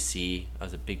PC. I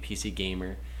was a big PC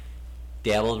gamer.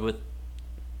 Dabbled with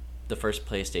the first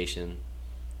PlayStation.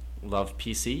 Loved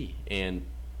PC, and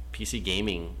PC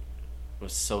gaming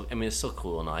was so. I mean, it's so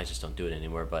cool and all. I just don't do it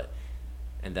anymore.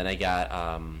 And then I got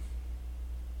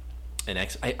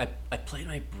I played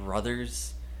my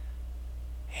brother's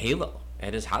Halo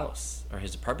at his house or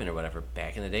his apartment or whatever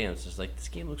back in the day. And I was just like, this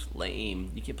game looks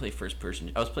lame. You can't play first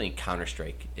person. I was playing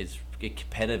Counter-Strike. It's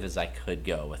competitive as I could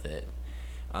go with it.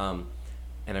 And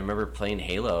I remember playing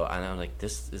Halo, and I'm like,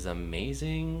 this is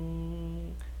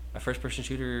amazing. A first person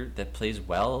shooter that plays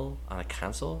well on a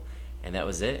console, and that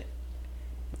was it.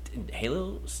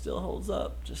 Halo still holds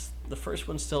up. Just the first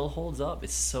one still holds up.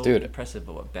 It's so impressive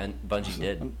what Bungie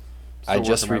did. I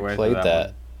just replayed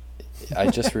that.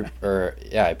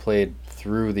 I played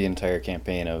through the entire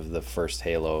campaign of the first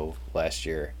Halo last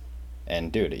year,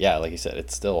 and dude, yeah, like you said,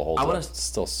 it still holds up. It's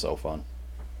still so fun.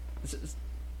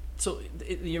 So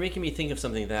you're making me think of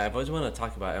something that I've always wanted to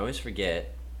talk about. I always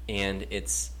forget, and it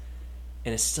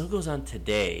still goes on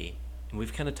today. And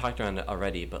we've kind of talked around it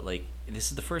already, but like, this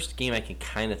is the first game I can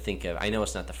kind of think of. I know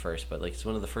it's not the first, but like, it's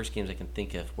one of the first games I can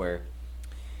think of where.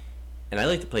 And I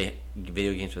like to play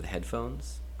video games with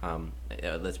headphones.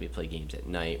 It lets me play games at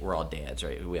night. We're all dads,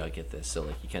 right? We all get this. So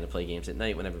like, you kind of play games at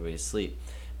night when everybody's asleep.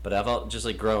 But I've all just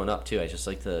like growing up too. I just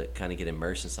like to kind of get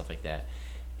immersed and stuff like that.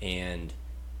 And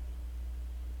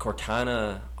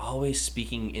Cortana always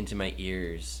speaking into my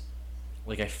ears.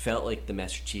 Like, I felt like the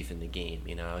Master Chief in the game.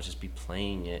 I would just be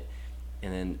playing it,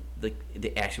 and then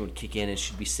the action would kick in and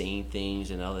she'd be saying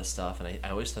things and all this stuff. And I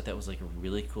always thought that was like a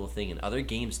really cool thing. And other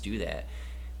games do that.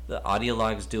 The audio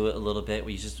logs do it a little bit,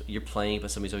 where you're playing, but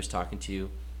somebody's always talking to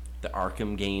you. The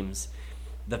Arkham games,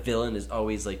 the villain is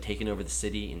always like taking over the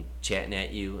city and chatting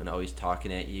at you and always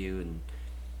talking at you. And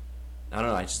I don't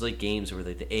know, I just like games where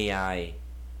like the AI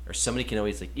or somebody can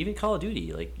always, like, even Call of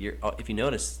Duty, like, if you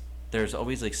notice, there's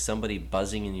always like somebody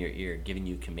buzzing in your ear giving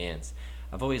you commands.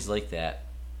 I've always liked that.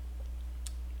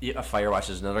 Firewatch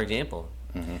is another example,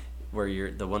 where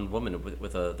you're the one woman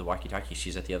with the walkie-talkie.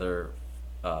 She's at the other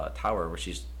tower where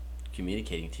she's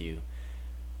communicating to you.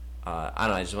 I don't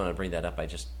know, I just want to bring that up. I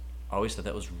just always thought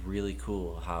that was really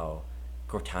cool how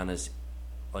Cortana's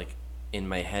like in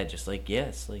my head, just like,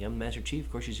 yes, like, I'm Master Chief,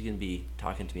 of course she's gonna be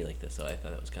talking to me like this. So I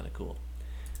thought that was kind of cool.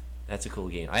 That's a cool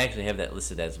game. I actually have that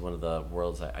listed as one of the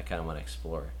worlds I kind of want to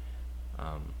explore,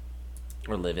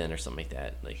 or live in, or something like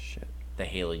that. Like the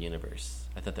Halo universe.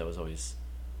 I thought that was always.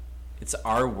 It's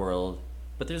our world,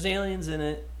 but there's aliens in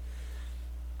it.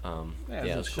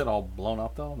 Is this shit all blown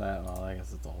up though? I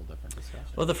guess it's a whole different discussion.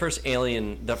 Well, the first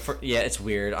Alien, it's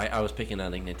weird. I was picking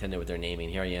on like Nintendo with their naming.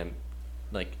 Here I am,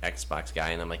 like Xbox guy,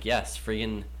 and I'm like, yes,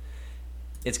 friggin',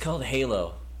 it's called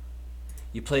Halo.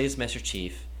 You play as Master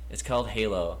Chief. It's called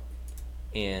Halo,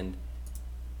 and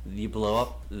you blow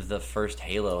up the first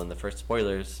Halo, and the first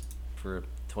spoilers for a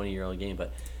 20-year-old game,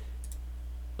 but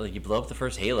like you blow up the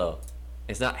first Halo.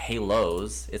 It's not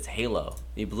Halos, it's Halo.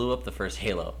 You blew up the first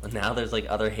Halo. And now there's like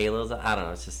other Halos. I don't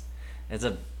know, it's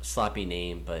a sloppy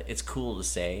name, but it's cool to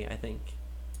say, I think.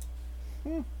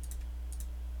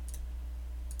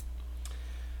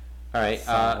 Alright,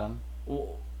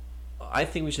 well, I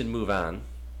think we should move on.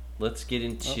 Let's get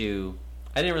into...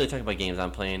 I didn't really talk about games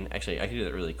I'm playing. Actually, I can do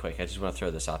that really quick. I just want to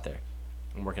throw this out there.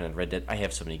 I'm working on Red Dead. I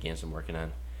have so many games I'm working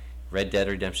on. Red Dead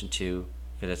Redemption 2,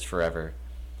 because it's forever.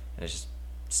 And it's just...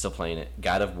 still playing it.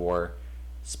 God of War,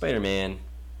 Spider-Man,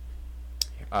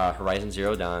 Horizon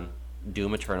Zero Dawn,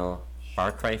 Doom Eternal,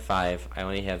 Far Cry 5. I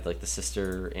only have like the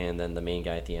sister and then the main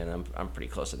guy at the end. I'm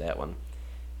pretty close to that one.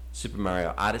 Super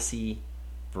Mario Odyssey,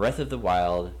 Breath of the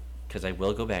Wild, because I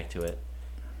will go back to it.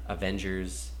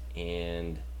 Avengers,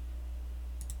 and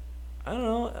I don't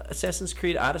know, Assassin's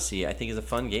Creed Odyssey. I think is a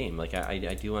fun game. Like I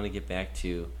do want to get back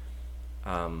to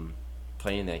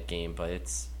playing that game, but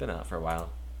it's been out for a while.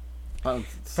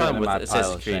 Problem with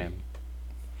Assassin's Creed.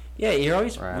 Yeah, you're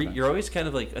always kind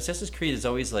of like Assassin's Creed is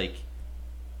always like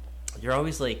you're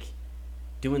always like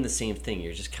doing the same thing.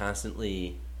 You're just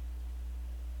constantly,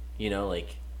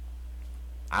 like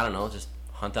I don't know, just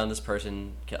hunt down this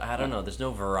person. I don't know. There's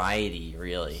no variety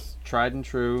really. It's tried and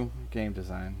true game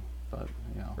design, but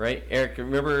right, Eric.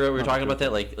 Remember we were talking about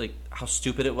that, like how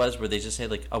stupid it was, where they just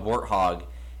had like a warthog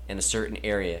in a certain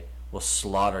area will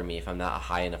slaughter me if I'm not a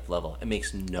high enough level. It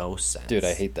makes no sense. Dude,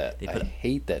 I hate that. I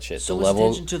hate that shit. So much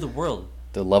attention to the world.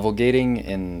 The level gating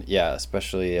and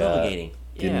especially level gating.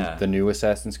 Yeah. The new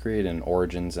Assassin's Creed and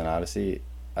Origins and Odyssey.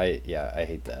 I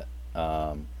hate that.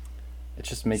 It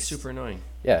just makes super annoying.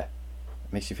 Yeah, it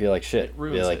makes you feel like shit. It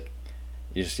ruins it.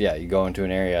 You go into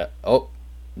an area. Oh,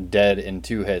 dead in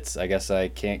 2 hits. I guess I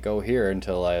can't go here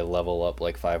until I level up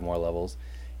like 5 more levels,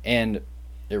 and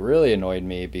it really annoyed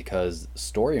me because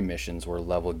story missions were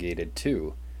level gated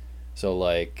too. So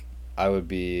like I would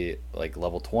be like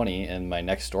level 20 and my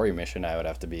next story mission I would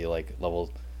have to be like level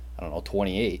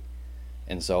 28.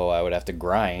 And so I would have to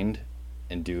grind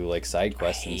and do like side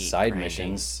quests and side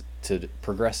missions to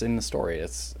progress in the story.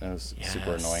 It was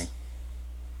super annoying.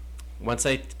 Once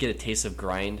I get a taste of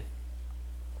grind,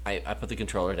 I put the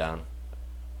controller down.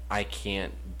 I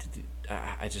can't...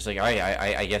 I just like, all right,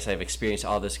 I guess I've experienced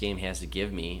all this game has to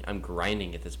give me. I'm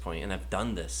grinding at this point, and I've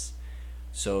done this.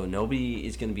 So nobody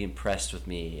is going to be impressed with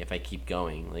me if I keep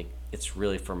going. Like, it's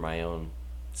really for my own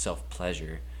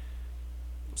self-pleasure.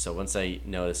 So once I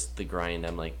notice the grind,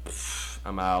 I'm like,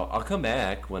 I'm out. I'll come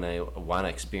back when I want to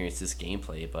experience this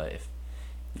gameplay, but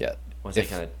once I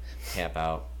kind of tap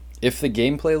out. If the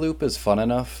gameplay loop is fun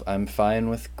enough, I'm fine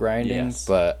with grinding,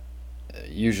 but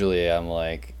usually I'm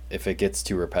like, if it gets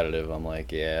too repetitive, I'm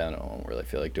like, I don't really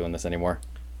feel like doing this anymore.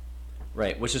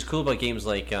 Right, which is cool about games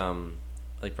like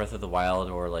Breath of the Wild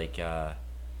or like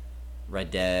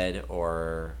Red Dead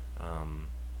or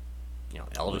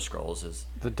Elder Scrolls is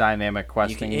the dynamic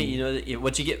questing.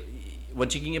 Once you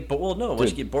get bored,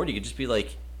 once you get bored, you can just be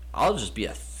like, I'll just be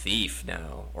a thief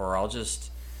now, or I'll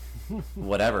just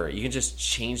whatever. You can just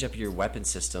change up your weapon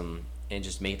system and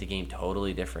just make the game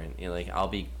totally different. Like I'll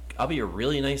be a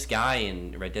really nice guy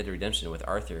in Red Dead Redemption with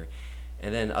Arthur,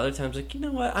 and then other times like, you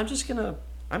know what, I'm just gonna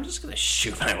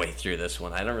shoot my way through this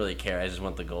one. I don't really care. I just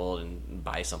want the gold and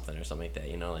buy something or something like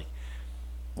that. Like.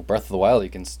 Well, Breath of the Wild, you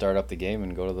can start up the game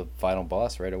and go to the final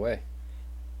boss right away.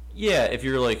 Yeah, if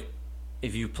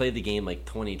you played the game like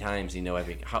 20 times,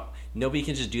 nobody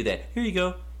can just do that. Here you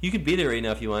go. You can be there right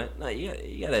now if you want. No,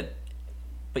 you gotta.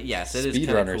 But yes, it is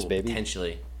kind of cool, baby.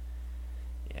 Potentially.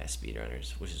 Yeah,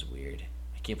 speedrunners, which is weird.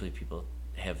 I can't believe people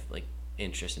have like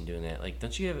interest in doing that. Like,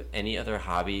 don't you have any other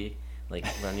hobby, like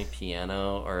learning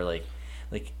piano or like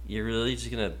you're really just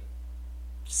gonna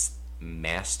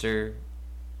master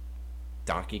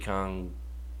Donkey Kong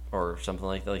or something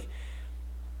like that? Like,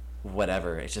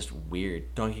 whatever. It's just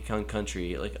weird. Donkey Kong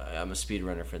Country. Like, I'm a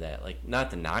speedrunner for that. Like, not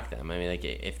to knock them. I mean, like,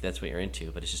 if that's what you're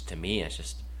into, but it's just, to me, it's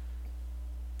just,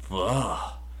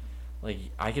 ugh. Like,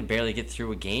 I can barely get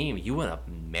through a game. You want to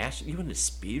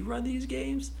speedrun these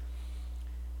games?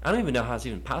 I don't even know how it's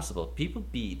even possible. People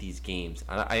beat these games.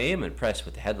 I am impressed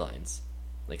with the headlines.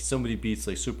 Like, somebody beats,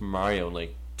 like, Super Mario in,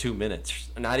 like, 2 minutes.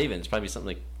 Not even. It's probably something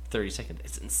like 30 seconds.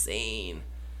 It's insane.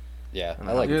 Yeah,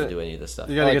 I like to do any of this stuff.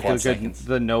 You gotta get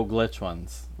the no glitch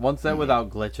ones. Ones that without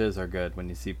glitches are good when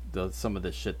you see some of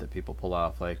the shit that people pull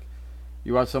off. Like,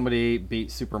 you watch somebody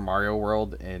beat Super Mario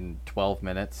World in 12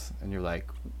 minutes, and you're like,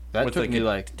 that took me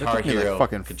like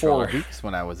fucking controller. 4 weeks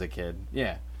when I was a kid.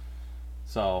 Yeah.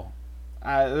 So,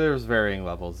 there's varying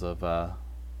levels of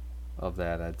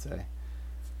that, I'd say.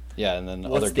 Yeah, and then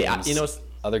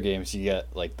other games you get,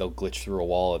 like, they'll glitch through a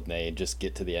wall and they just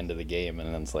get to the end of the game,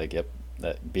 and then it's like, yep,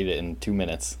 that beat it in 2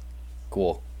 minutes.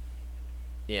 Cool.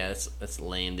 Yeah, that's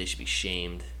lame. They should be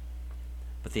shamed.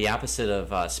 But the opposite of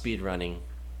speedrunning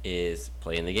is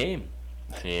playing the game.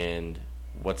 And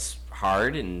what's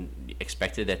hard and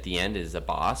expected at the end is a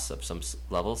boss of some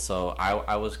level. So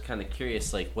I was kind of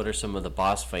curious, like, what are some of the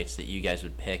boss fights that you guys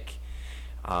would pick?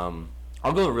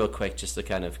 I'll go real quick just to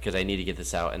kind of, because I need to get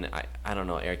this out. And I don't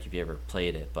know, Eric, if you ever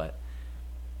played it, but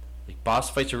like, boss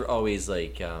fights are always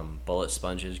like bullet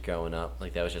sponges growing up.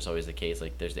 Like, that was just always the case.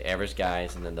 Like, there's the average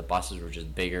guys, and then the bosses were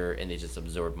just bigger, and they just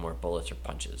absorbed more bullets or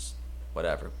punches,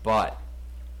 whatever. But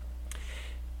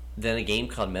then a game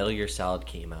called Metal Gear Solid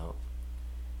came out,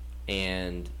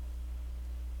 and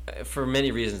for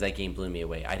many reasons that game blew me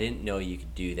away. I didn't know you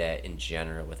could do that in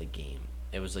general with a game.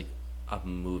 It was like a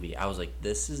movie. I was like,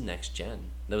 this is next gen.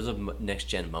 That was a next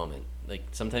gen moment. Like,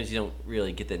 sometimes you don't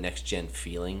really get the next gen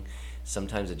feeling.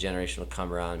 Sometimes a generation will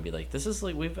come around and be like, this is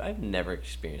like, I've never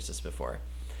experienced this before.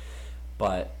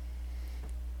 But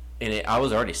I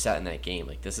was already set in that game.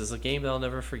 Like, this is a game that I'll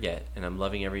never forget, and I'm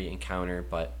loving every encounter.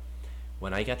 But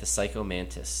when I got to Psycho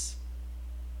Mantis,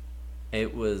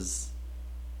 it was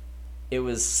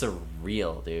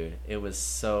surreal, dude. It was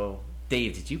so...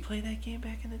 Dave, did you play that game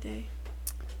back in the day?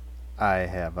 I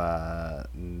have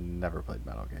never played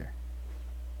Metal Gear.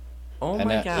 Oh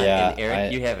my god! Yeah, and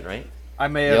Eric, you haven't, right? I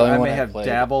may have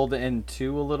dabbled in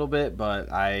 2 a little bit,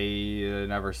 but I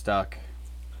never stuck.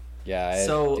 Yeah,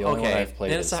 the only one I've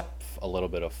played is a little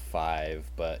bit of 5,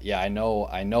 but yeah, I know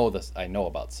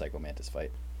about Psycho Mantis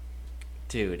fight.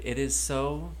 Dude, it is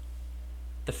so...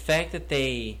 The fact that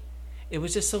it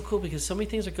was just so cool because so many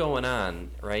things are going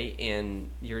on, right? And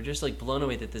you're just like blown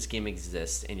away that this game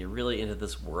exists, and you're really into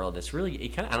this world. It's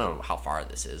really, I don't know how far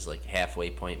this is, like halfway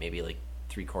point, maybe like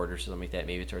 3/4 or something like that,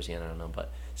 maybe towards the end, I don't know,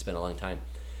 but it's been a long time.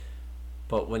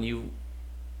 But when you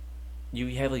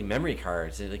have like memory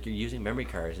cards, and like you're using memory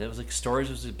cards, and it was like storage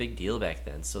was a big deal back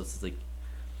then. So it's like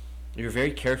you're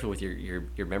very careful with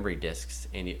your memory discs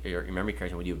and your memory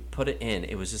cards, and when you put it in,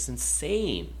 it was just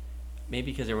insane.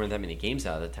 Maybe because there weren't that many games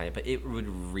out at the time, but it would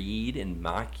read and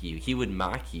mock you. He would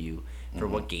mock you for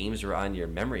what games were on your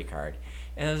memory card.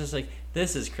 And I was just like,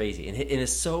 this is crazy. And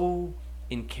it's so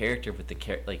in character with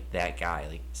like that guy,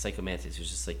 like Psycho Mantis, who's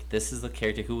just like, this is the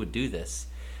character who would do this.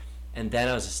 And then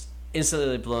I was just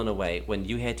instantly blown away when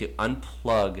you had to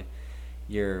unplug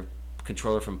your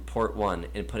controller from port 1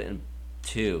 and put it in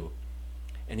 2.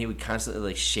 And he would constantly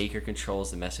like shake your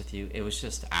controls to mess with you. It was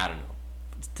just, I don't know.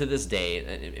 To this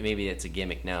day, maybe it's a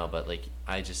gimmick now, but like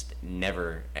I just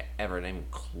never ever even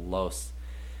close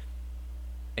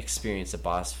experienced a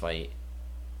boss fight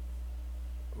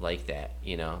like that.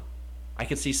 You know, I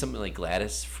could see something like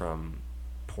Gladys from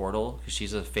Portal, because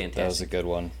she's a fantastic. That was a good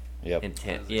one. Yep.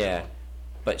 Yeah,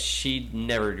 but she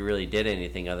never really did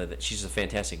anything other than she's a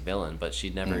fantastic villain, but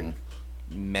she'd never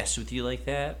mess with you like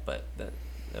that. But that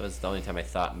was the only time I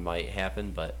thought it might happen,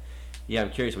 but. Yeah,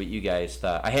 I'm curious what you guys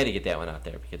thought. I had to get that one out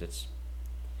there because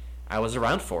I was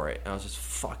around for it. I was just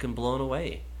fucking blown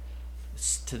away.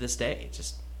 To this day,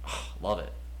 just love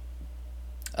it.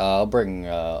 I'll bring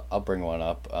one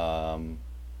up.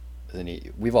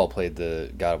 We've all played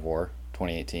the God of War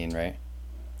 2018, right?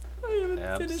 I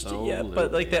haven't finished it yet,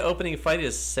 but like that opening fight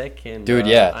is sick. And dude,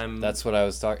 yeah, that's what I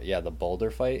was talking. Yeah, the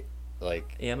boulder fight,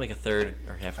 like. Yeah, I'm like a third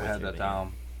or halfway through. I had that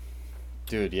down.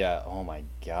 Dude, yeah. Oh my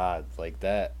god, like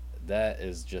that. That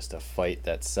is just a fight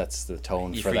that sets the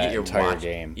tone for that entire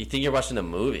game. You think you're watching a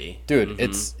movie, dude?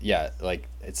 It's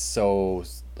it's so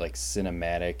like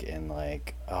cinematic, and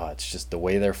like it's just the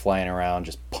way they're flying around,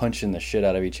 just punching the shit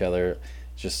out of each other.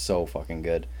 It's just so fucking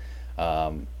good.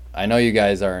 I know you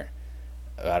guys aren't.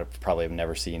 I probably have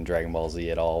never seen Dragon Ball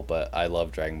Z at all, but I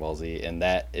love Dragon Ball Z, and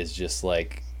that is just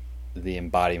like the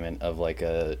embodiment of like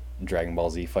a Dragon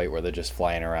Ball Z fight where they're just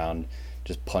flying around.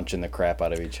 Just punching the crap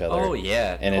out of each other. Oh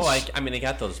yeah, and I mean, I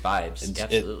got those vibes.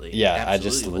 Absolutely. Absolutely I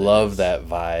just love that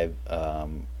vibe.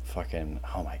 Fucking,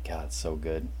 oh my god, so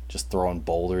good. Just throwing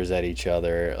boulders at each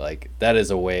other. Like that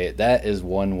is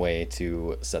one way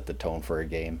to set the tone for a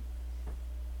game.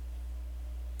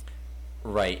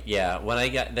 Right, yeah. When I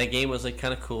got that game was like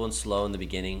kind of cool and slow in the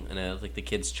beginning, and I was like the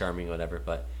kid's charming, or whatever.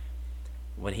 But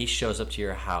when he shows up to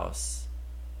your house,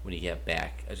 when you get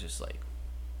back, I was just like,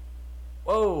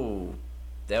 whoa,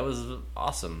 that was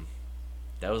awesome.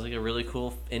 That was like a really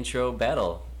cool intro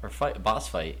battle or boss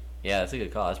fight. Yeah, that's a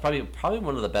good call. It's probably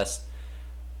one of the best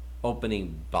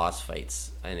opening boss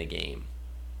fights in a game.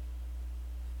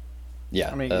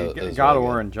 Yeah, I mean, God of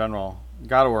War in general.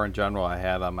 God of War in general, I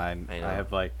had on mine.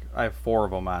 I have 4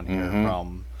 of them on here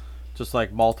from just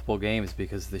like multiple games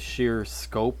because the sheer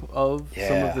scope of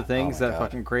some of the things that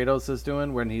fucking Kratos is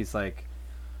doing when he's like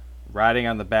riding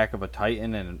on the back of a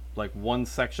Titan, and like one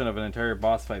section of an entire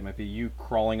boss fight might be you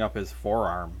crawling up his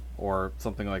forearm or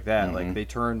something like that. Like they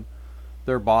turn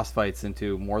their boss fights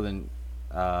into more than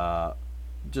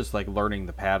just like learning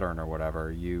the pattern or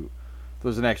whatever.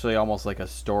 There's actually almost like a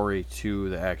story to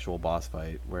the actual boss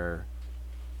fight where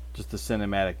just the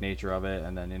cinematic nature of it,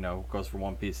 and then goes from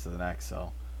one piece to the next.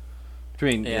 So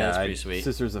between that's pretty sweet.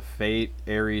 Sisters of Fate,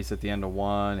 Ares at the end of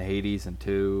 1, Hades in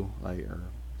 2, or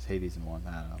it's Hades in 1.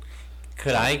 I don't know.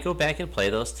 Could I go back and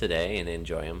play those today and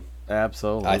enjoy them?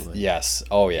 Absolutely. Yes.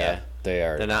 Oh yeah. They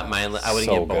are. They're not mindless. I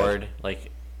wouldn't get bored.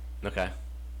 Like, okay.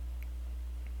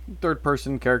 Third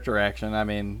person character action. I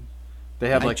mean, they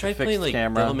have like tried fixed playing like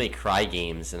camera. Devil May Cry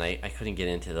games, and I couldn't get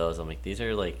into those. I'm like, these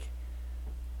are like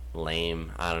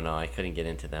lame. I don't know. I couldn't get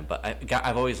into them. But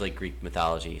I've always liked Greek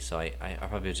mythology, so I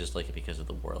probably just like it because of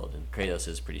the world. And Kratos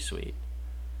is pretty sweet.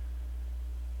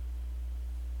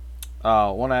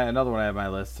 Another one I have on my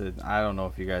list. I don't know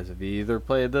if you guys have either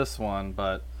played this one,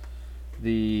 but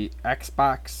the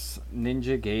Xbox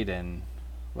Ninja Gaiden,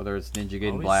 whether it's Ninja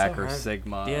Gaiden Black or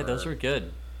Sigma. Yeah, those were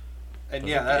good. And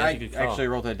I actually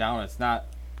wrote that down. It's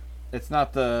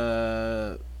not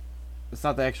the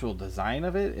actual design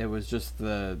of it. It was just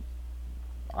the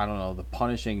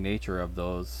punishing nature of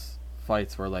those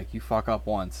fights where like you fuck up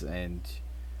once and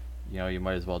you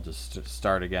might as well just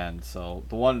start again. So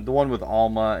the one with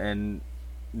Alma and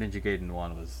Ninja Gaiden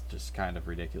 1 was just kind of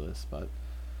ridiculous, but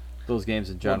those games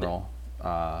in general,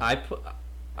 I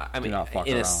mean, not fuck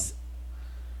around.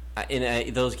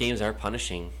 Those games are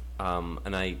punishing,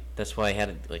 and that's why I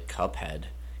had like Cuphead,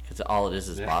 because all it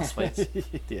is boss fights.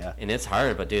 Yeah, and it's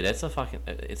hard, but dude, it's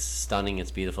it's stunning,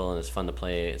 it's beautiful, and it's fun to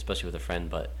play, especially with a friend.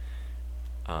 But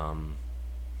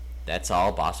that's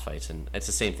all boss fights, and it's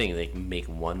the same thing. They make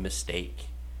one mistake,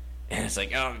 and it's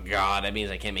like, oh god, that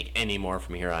means I can't make any more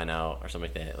from here on out, or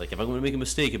something like that. Like if I'm going to make a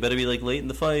mistake, it better be like late in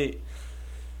the fight.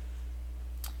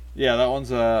 Yeah, that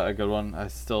one's a good one. I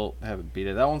still haven't beat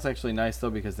it. That one's actually nice though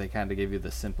because they kind of give you the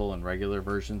simple and regular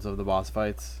versions of the boss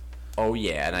fights. Oh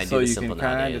yeah, and I do the simple nowadays. So you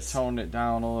can kind of tone it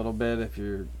down a little bit if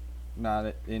you're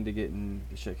not into getting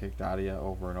the shit kicked out of you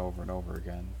over and over and over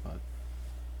again. But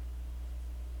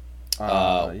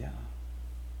yeah.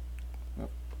 I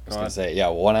was gonna say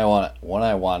one I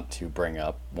want to bring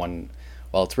up. Well,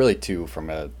 it's really 2 from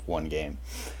one game,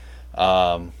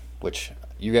 which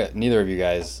neither of you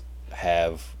guys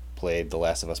have played The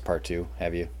Last of Us Part 2,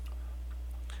 have you?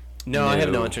 No, I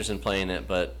have no interest in playing it,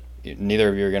 but neither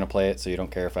of you are going to play it, so you don't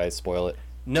care if I spoil it?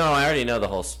 No, I already know the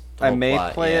whole I may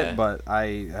plot, play it, but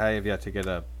I have yet to get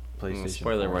a PlayStation.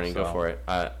 Spoiler warning, go for it.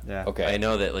 Yeah. Okay. I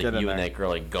know that like you and that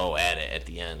girl like go at it at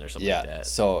the end or something like that.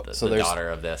 So the daughter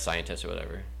of the scientist or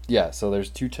whatever. Yeah, so there's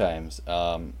 2 times.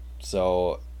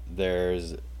 So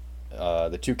there's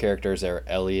the 2 characters are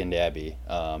Ellie and Abby.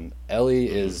 Ellie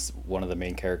is one of the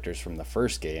main characters from the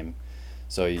first game.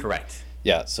 So correct.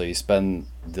 Yeah, so you spend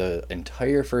the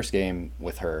entire first game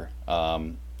with her.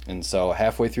 And so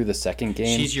halfway through the second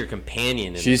game, she's your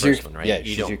companion in the first one, right? Yeah,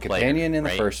 she's your companion in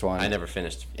the first one. I never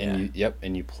finished. And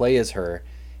you play as her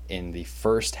in the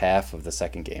first half of the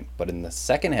second game. But in the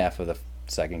second half of the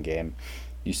second game,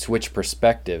 you switch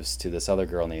perspectives to this other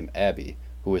girl named Abby,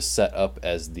 who was set up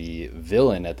as the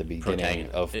villain at the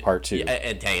beginning of Part 2.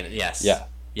 Antagonist, yes. Yeah.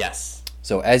 Yes.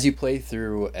 So as you play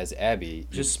through as Abby...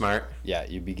 Just smart. Yeah,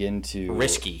 you begin to...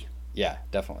 Risky. Yeah,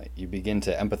 definitely. You begin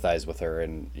to empathize with her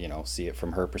and, see it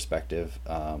from her perspective,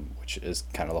 which is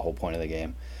kind of the whole point of the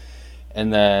game.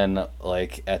 And then,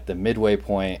 like, at the midway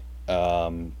point,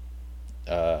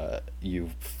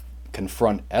 you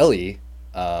confront Ellie,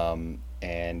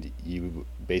 and you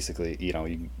basically,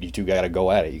 you two got to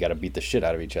go at it. You got to beat the shit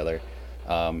out of each other.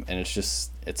 And it's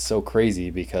so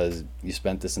crazy because you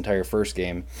spent this entire first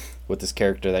game with this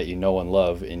character that you know and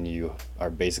love, and you are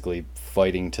basically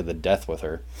fighting to the death with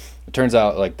her. It turns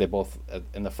out, like, they both,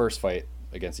 in the first fight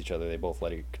against each other, they both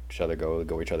let each other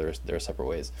go each other their separate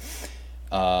ways.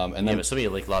 And then, but somebody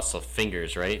like lost some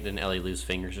fingers, right? Didn't Ellie lose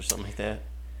fingers or something like that?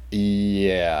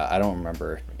 Yeah, I don't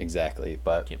remember exactly,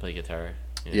 but can't play guitar.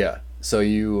 Yeah. So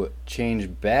you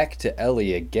change back to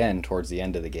Ellie again towards the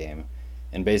end of the game,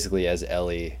 and basically as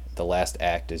Ellie, the last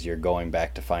act is you're going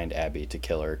back to find Abby to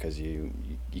kill her because you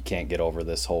can't get over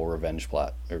this whole revenge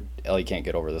plot, or Ellie can't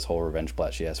get over this whole revenge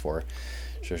plot she has for her.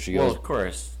 So she goes. Well, of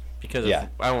course, because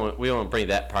we won't bring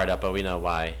that part up, but we know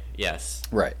why. Yes.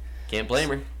 Right. Can't blame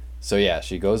her. So yeah,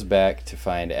 she goes back to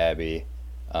find Abby,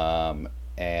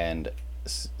 and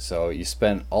so you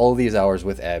spent all these hours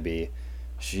with Abby.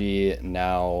 She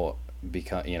now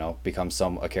becomes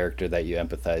a character that you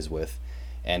empathize with,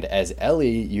 and as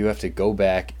Ellie, you have to go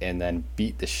back and then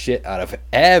beat the shit out of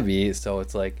Abby. So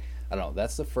it's like, I don't know.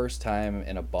 That's the first time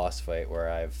in a boss fight where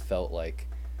I've felt like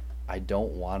I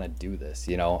don't want to do this.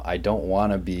 I don't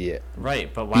want to be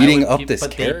but why beating up this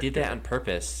character. They did that on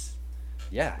purpose.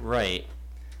 Yeah. Right.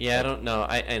 Yeah, I don't know.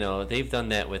 I know they've done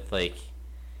that with like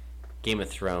Game of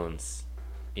Thrones.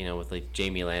 With like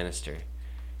Jaime Lannister.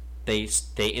 They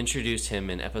introduced him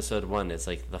in episode 1 as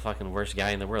like the fucking worst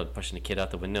guy in the world, pushing a kid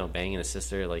out the window, banging his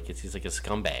sister, like he's like a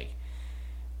scumbag,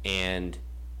 and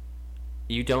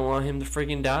you don't want him to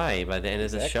friggin' die by the end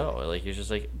of the show. Like you're just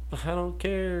like, I don't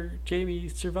care, Jamie,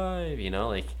 survive,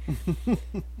 like.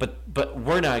 but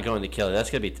we're not going to kill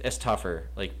it. That's tougher.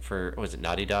 Like for was it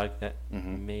Naughty Dog that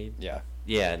made? Yeah.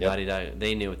 Yeah, yep. Naughty Dog.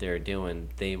 They knew what they were doing.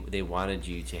 They wanted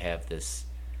you to have this.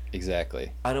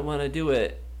 Exactly. I don't want to do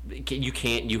it. You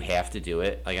can't. You have to do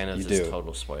it. Like I know this is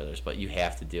total spoilers, but you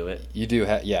have to do it. You do.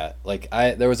 Yeah. Like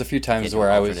there was a few times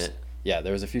where I was. Yeah,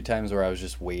 there was a few times where I was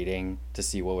just waiting to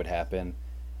see what would happen,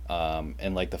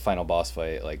 and like the final boss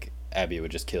fight, like Abby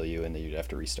would just kill you, and then you'd have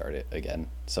to restart it again.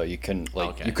 So you couldn't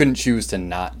you couldn't choose to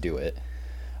not do it.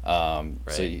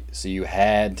 Right. So you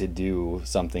had to do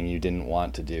something you didn't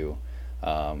want to do.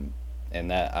 And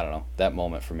that, I don't know, that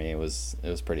moment for me was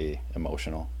pretty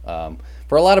emotional.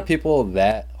 For a lot of people,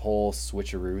 that whole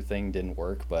switcheroo thing didn't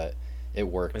work, but it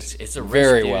worked it's a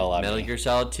very risk, well on Metal me. Gear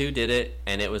Solid 2 did it,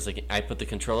 and it was like I put the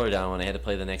controller down when I had to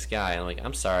play the next guy. I'm like,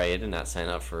 I'm sorry, I did not sign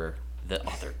up for the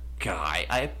other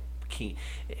guy.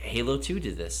 Halo 2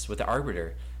 did this with the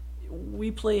Arbiter.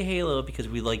 We play Halo because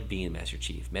we like being Master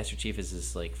Chief. Master Chief is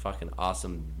this like fucking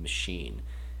awesome machine.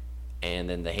 And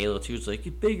then the Halo 2 is like,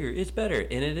 it's bigger, it's better,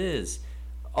 and it is.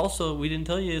 Also, we didn't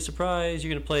tell you, surprise, you're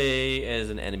going to play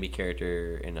as an enemy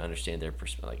character and understand their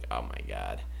perspective. Like, oh my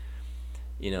god.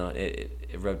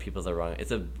 It rubbed people the wrong.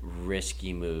 It's a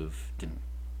risky move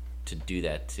to do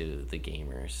that to the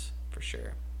gamers, for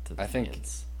sure. To the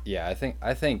fans. I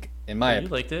think in my you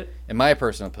liked it? In my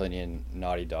personal opinion,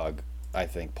 Naughty Dog, I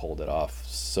think, pulled it off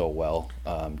so well.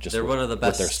 They're one of the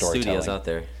best their studios out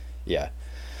there. Yeah.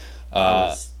 I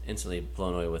was instantly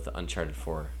blown away with Uncharted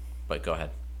 4, but go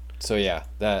ahead. So yeah,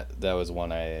 that was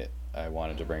one I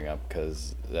wanted to bring up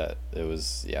because that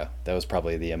was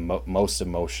probably the most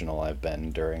emotional I've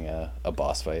been during a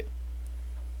boss fight.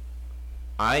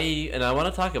 I want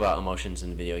to talk about emotions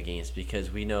in video games because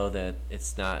we know that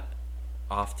it's not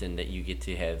often that you get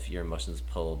to have your emotions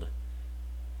pulled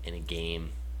in a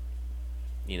game.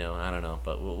 I don't know,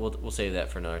 but we'll save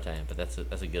that for another time. But that's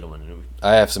a good one.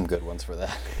 I have some good ones for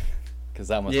that. Cause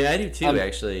that one, I do too.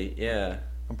 Actually, yeah.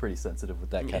 I'm pretty sensitive with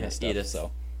that kind of stuff.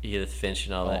 Edith Finch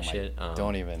and all that shit.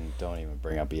 Don't even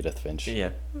bring up Edith Finch.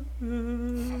 Yeah.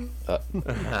 Dude.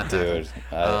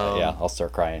 I'll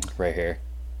start crying right here.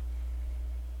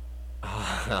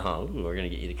 We're gonna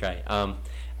get you to cry.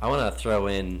 I want to throw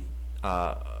in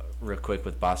real quick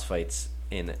with boss fights.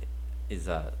 I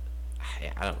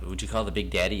don't. Would you call the Big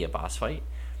Daddy a boss fight?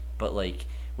 But like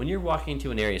when you're walking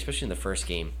into an area, especially in the first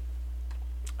game,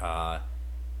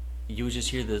 you would just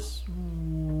hear this,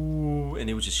 and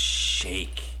it would just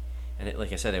shake. And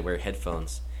like I said, I wear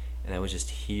headphones, and I would just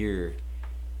hear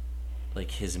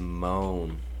like his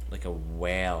moan, like a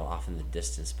wail off in the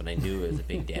distance. But I knew it was a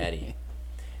Big Daddy,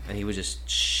 and he would just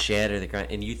shatter the ground.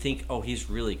 And you think, oh, he's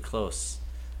really close.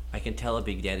 I can tell a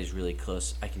Big Daddy's really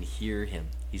close. I can hear him.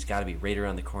 He's got to be right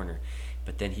around the corner.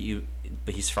 But then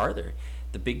he's farther.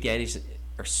 The Big Daddies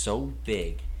are so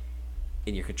big,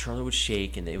 and your controller would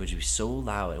shake, and it would be so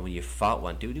loud. And when you fought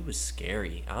one, dude, it was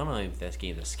scary. I don't know if that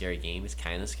game's a scary game. It's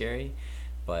kind of scary,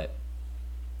 but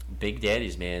Big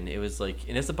Daddies, man, it was like,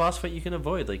 and it's a boss fight you can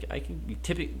avoid. Like you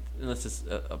typically, unless it's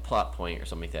a plot point or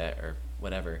something like that or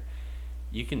whatever,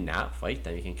 you can not fight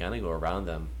them. You can kind of go around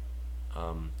them.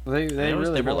 They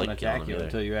really won't attack you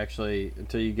until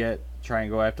you try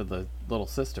and go after the little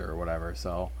sister or whatever.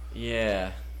 So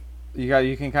yeah.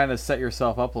 You can kind of set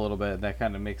yourself up a little bit, and that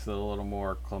kind of makes it a little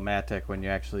more climactic when you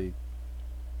actually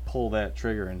pull that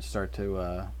trigger and start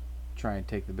to try and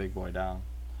take the big boy down.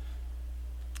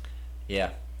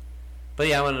 Yeah, but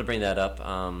yeah, I wanted to bring that up.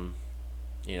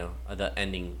 The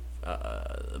ending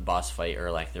boss fight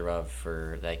or lack thereof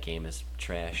for that game is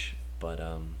trash. But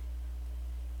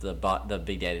the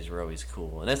Big Daddies were always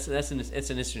cool, and it's an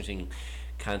interesting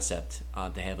concept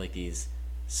to have like these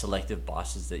selective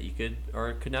bosses that you could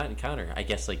or could not encounter. I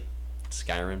guess like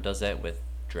Skyrim does that with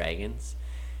dragons,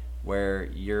 where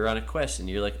you're on a quest and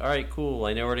you're like, all right, cool,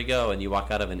 I know where to go, and you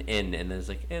walk out of an inn and there's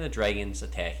like, the dragon's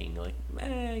attacking. You're like,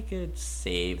 I could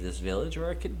save this village or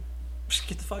I could just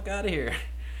get the fuck out of here.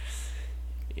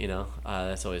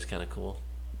 That's always kind of cool.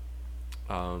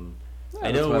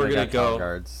 I know we're gonna go.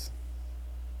 Guards.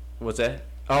 What's that?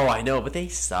 Oh, I know, but they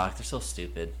suck. They're so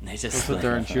stupid. They just sit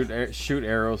there and shoot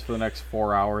arrows for the next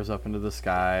 4 hours up into the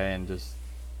sky and just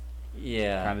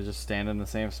kind of just stand in the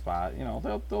same spot.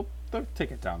 They'll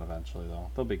take it down eventually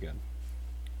though. They'll be good.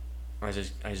 I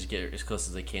just get as close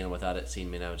as I can without it seeing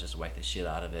me, and I would just whack the shit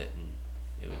out of it, and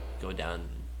it would go down.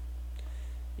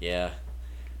 Yeah.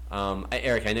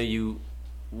 Eric, I know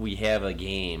we have a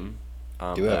game.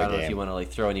 I don't know if you want to like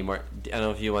throw any more. I don't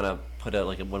know if you want to put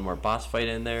one more boss fight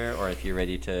in there, or if you're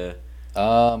ready to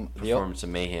perform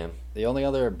some mayhem. The only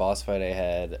other boss fight I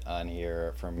had on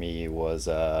here for me was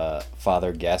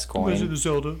Father Gascoigne. Legend of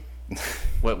Zelda.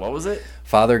 What was it?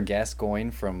 Father Gascoigne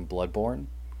from Bloodborne.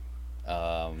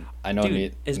 I know.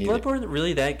 Dude, is Bloodborne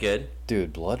really that good?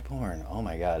 Dude, Bloodborne. Oh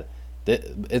my god,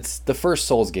 it's the first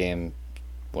Souls game,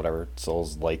 whatever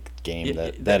Souls-like game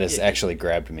that has actually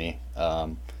grabbed me.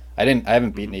 I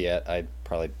haven't beaten it yet. I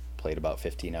probably played about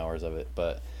 15 hours of it,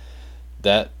 but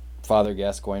that Father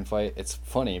Gascoigne fight, it's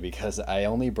funny because I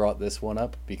only brought this one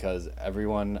up because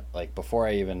everyone, like before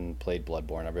I even played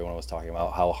Bloodborne, everyone was talking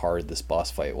about how hard this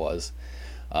boss fight was.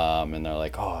 And they're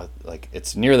like, oh, like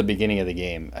it's near the beginning of the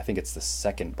game. I think it's the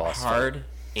second boss hard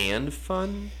fight. And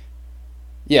fun?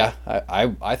 Yeah,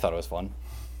 I thought it was fun.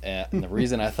 And the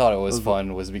reason I thought it was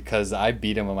fun was because I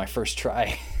beat him on my first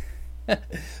try.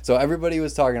 So everybody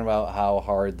was talking about how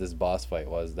hard this boss fight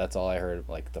was. That's all I heard.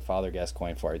 Like the Father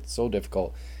Gascoigne fight, it's so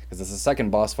difficult because it's the second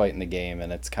boss fight in the game,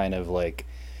 and it's kind of like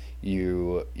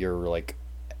your like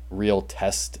real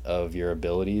test of your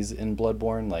abilities in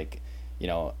Bloodborne. Like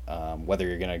whether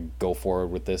you're gonna go forward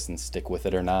with this and stick with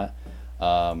it or not.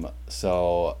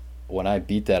 So when I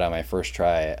beat that on my first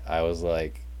try, I was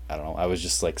like, I don't know, I was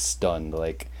just like stunned.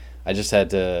 Like I just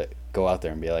had to go out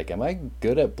there and be like, am I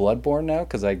good at Bloodborne now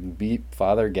because I beat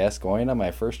Father Gascoigne on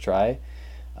my first try?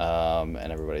 And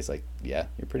everybody's like, yeah,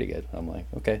 you're pretty good. I'm like,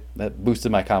 okay, that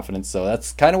boosted my confidence, so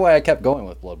that's kind of why I kept going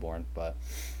with Bloodborne. But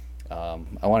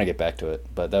I want to get back to it,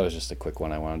 but that was just a quick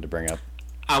one I wanted to bring up.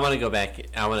 I want to go back.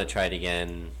 I want to try it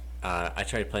again. I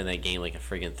tried playing that game like a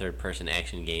friggin' third-person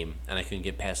action game, and I couldn't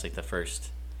get past like the first.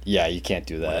 Yeah, you can't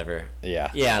do that. Whatever.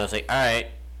 Yeah. Yeah, I was like, all right.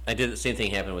 I did the same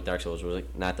thing happened with Dark Souls. Where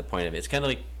like not the point of it. It's kind of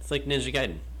like Ninja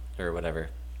Gaiden or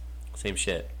whatever. Same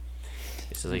shit.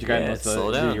 It's just like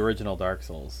slow down. The original Dark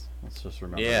Souls. Let's just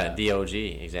remember. Yeah, that. DOG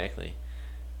exactly.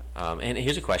 And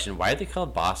here's a question: why are they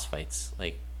called boss fights?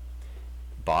 Like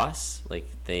boss, like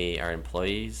they are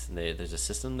employees. And there's a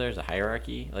system. There's a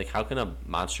hierarchy. Like how can a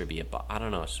monster be a boss? I don't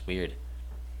know. It's weird.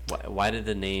 Why did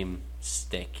the name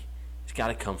stick? It's got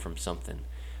to come from something.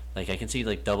 Like I can see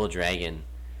like Double Dragon.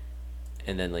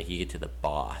 And then, like, you get to the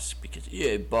boss because,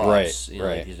 boss. Right,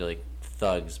 right. Like, these are, like,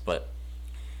 thugs, but...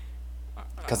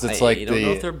 Because it's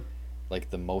like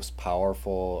the most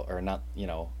powerful, or not,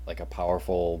 like a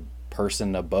powerful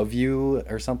person above you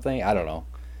or something. I don't know.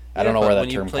 I don't know where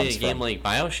that term comes from. When you play a game like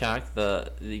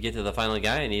Bioshock, you get to the final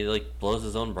guy and he, like, blows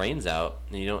his own brains out,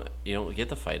 and you don't get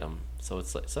to fight him. So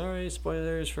it's like, sorry,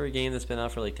 spoilers for a game that's been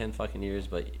out for, like, 10 fucking years,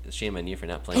 but shame on you for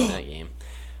not playing that game.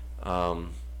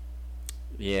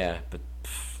 Yeah, but...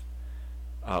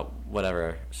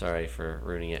 whatever. Sorry for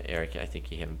ruining it, Eric. I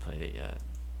think you haven't played it yet.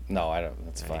 No, I don't.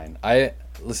 That's fine.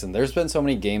 Listen. There's been so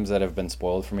many games that have been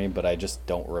spoiled for me, but I just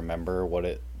don't remember what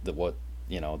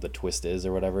the twist is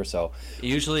or whatever. So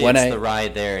usually it's the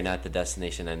ride there, not the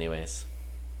destination, anyways.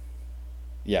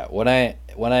 Yeah.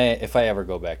 If I ever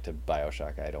go back to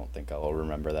BioShock, I don't think I'll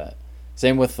remember that.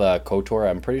 Same with KOTOR.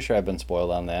 I'm pretty sure I've been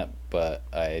spoiled on that, but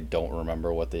I don't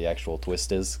remember what the actual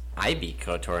twist is. I beat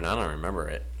KOTOR and I don't remember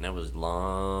it. That was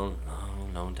long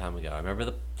time ago. I remember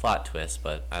the plot twist,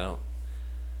 but I don't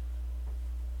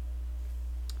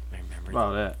remember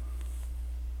about it.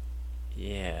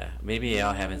 Yeah, maybe it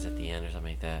all happens at the end or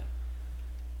something like that.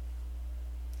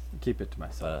 Keep it to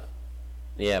myself.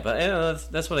 But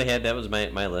that's what I had. That was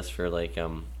my list for like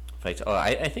fights. Oh,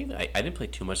 I think I didn't play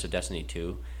too much of Destiny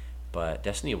 2. But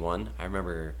Destiny 1, I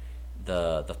remember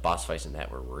the boss fights in that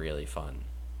were really fun.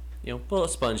 A little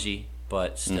spongy,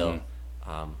 but still,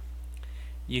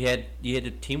 you had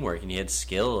the teamwork and you had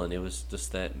skill, and it was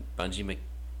just that Bungie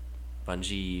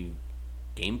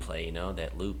gameplay,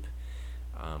 that loop.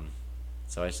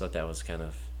 So I just thought that was kind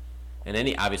of,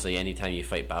 and obviously anytime you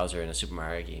fight Bowser in a Super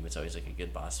Mario game, it's always like a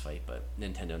good boss fight. But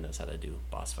Nintendo knows how to do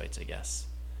boss fights, I guess.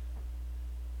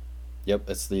 Yep,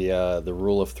 it's the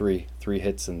rule of three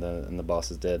hits and the boss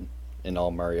is dead in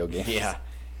all Mario games. Yeah.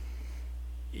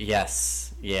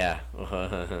 Yes. Yeah.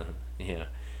 Yeah.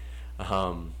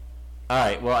 All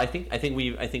right. Well, I think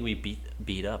we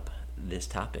beat up this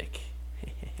topic.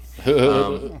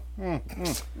 So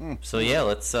yeah,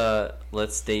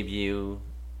 let's debut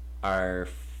our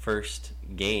first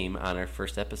game on our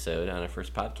first episode on our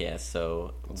first podcast.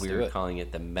 So we're calling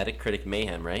it the Metacritic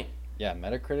Mayhem, right? Yeah,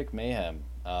 Metacritic Mayhem.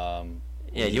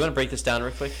 Yeah, you want to break this down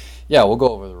real quick? Yeah, we'll go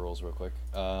over the rules real quick.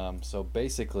 So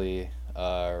basically,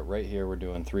 right here we're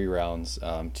doing 3 rounds,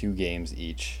 2 games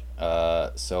each.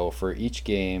 So for each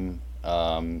game,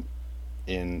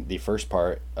 in the first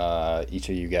part, each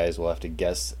of you guys will have to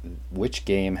guess which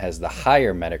game has the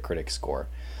higher Metacritic score.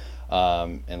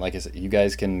 And like I said, you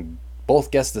guys can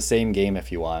both guess the same game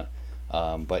if you want.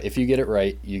 But if you get it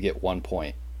right, you get 1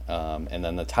 point. And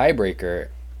then the tiebreaker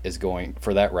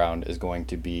for that round is going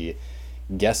to be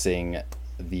guessing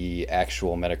the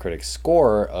actual Metacritic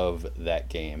score of that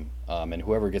game. And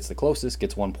whoever gets the closest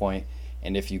gets 1 point.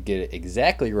 And if you get it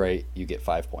exactly right, you get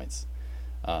 5 points.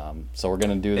 So we're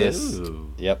gonna do this.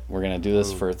 Ooh. Yep, we're gonna do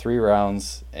this for 3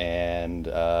 rounds, and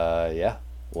yeah,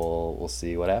 we'll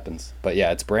see what happens. But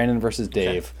yeah, it's Brandon versus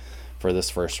Dave for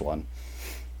this first one.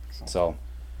 So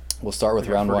we'll start with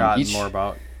round 1 each.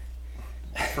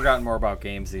 I've forgotten more about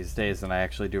games these days than I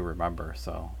actually do remember.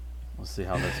 So we'll see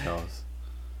how this goes.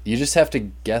 You just have to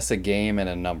guess a game and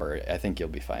a number. I think you'll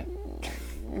be fine.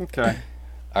 Okay.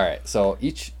 All right. So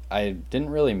I didn't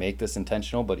really make this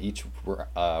intentional, but each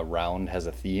round has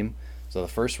a theme. So the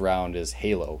first round is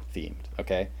Halo themed,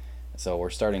 okay? So we're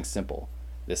starting simple.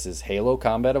 This is Halo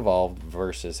Combat Evolved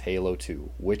versus Halo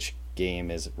 2. Which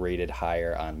game is rated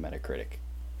higher on Metacritic?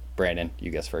 Brandon,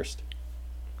 you guess first.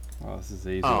 Oh, this is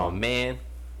easy. Oh, one. Man.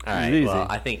 All right, easy. well,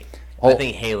 I think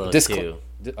Halo 2.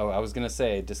 I was going to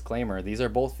say, disclaimer, these are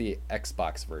both the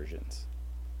Xbox versions.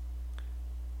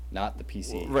 Not the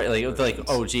PC. Right, like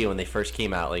OG when they first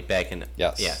came out, like back in.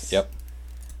 Yes. Yep.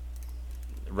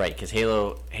 Right, because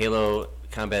Halo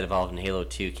Combat Evolved and Halo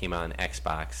 2 came out on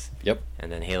Xbox. Yep.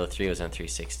 And then Halo 3 was on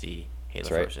 360. Halo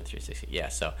 4 was on 360. Yeah,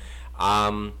 so,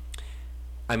 I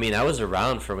mean, I was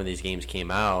around for when these games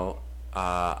came out.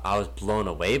 I was blown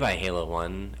away by Halo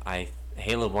 1.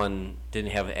 Halo 1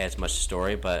 didn't have as much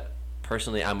story, but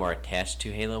personally, I'm more attached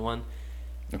to Halo 1.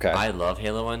 Okay. I love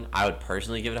Halo 1. I would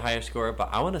personally give it a higher score, but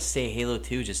I want to say Halo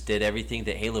 2 just did everything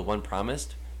that Halo 1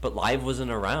 promised, but Live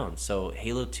wasn't around. So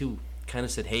Halo 2 kind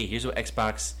of said, hey, here's what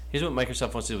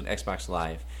Microsoft wants to do with Xbox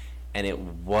Live. And it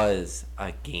was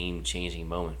a game-changing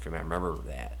moment for me. I remember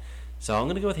that. So I'm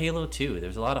going to go with Halo 2. There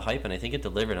was a lot of hype, and I think it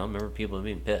delivered. I don't remember people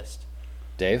being pissed.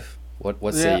 Dave, what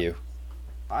say you?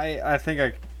 I think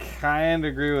I kind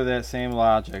of agree with that same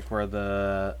logic where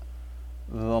the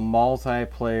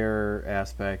multiplayer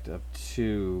aspect of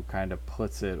 2 kind of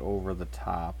puts it over the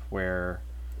top where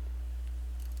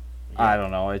I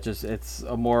don't know, it's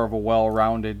a more of a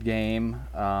well-rounded game.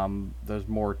 There's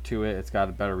more to it. It's got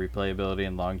a better replayability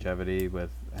and longevity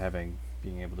with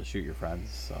being able to shoot your friends.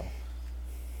 So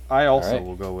I also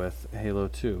will go with Halo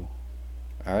 2.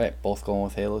 All right, both going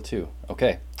with Halo 2.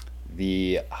 Okay.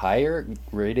 The higher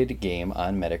rated game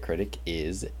on Metacritic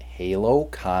is Halo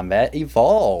Combat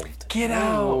Evolved. Get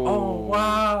out! Oh,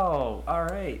 wow! All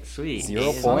right, sweet.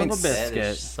 0 points. That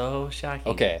is so shocking.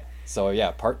 Okay, so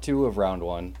yeah, part 2 of round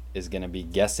 1 is going to be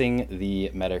guessing the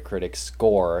Metacritic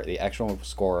score, the actual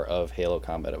score of Halo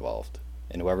Combat Evolved.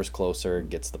 And whoever's closer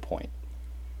gets the point.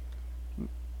 All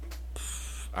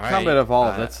right. Combat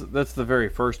Evolved, that's the very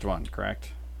first one,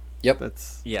 correct? Yep.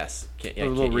 That's a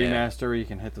little remaster where you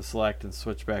can hit the select and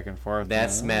switch back and forth.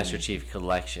 That's Master Chief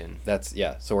Collection.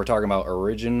 So we're talking about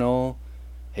original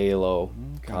Halo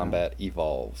Combat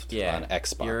Evolved on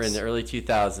Xbox. You're in the early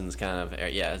 2000s kind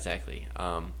of. Yeah, exactly.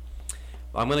 I'm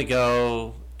going to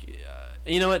go.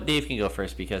 You know what? Dave can go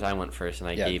first because I went first and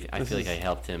I feel like I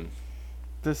helped him.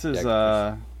 This is.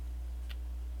 I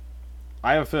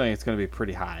have a feeling it's going to be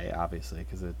pretty high, obviously,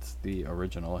 because it's the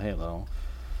original Halo.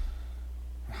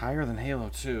 Higher than Halo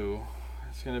 2.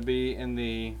 It's going to be in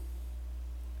the.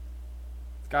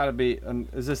 It's got to be.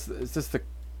 Is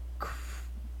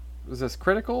this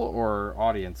critical or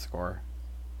audience score?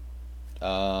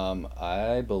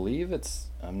 I believe it's.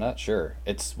 I'm not sure.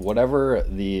 It's whatever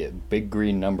the big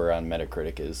green number on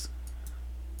Metacritic is.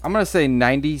 I'm going to say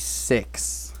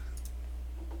 96.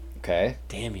 Okay.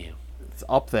 Damn you. It's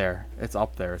up there. It's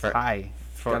high.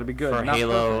 It's got to be good. For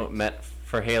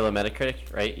For Halo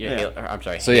Metacritic, right? Yeah. I'm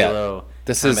sorry. So Halo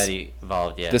this Combat is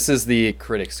Evolved. Yeah. This is the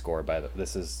critic score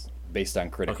this is based on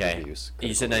critic reviews.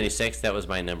 You said 96. That was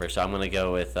my number, so I'm gonna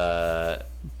go with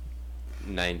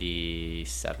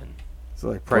 97. So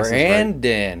like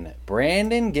Brandon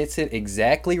gets it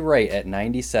exactly right at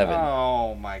 97.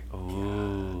 Oh my god.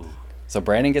 Ooh. So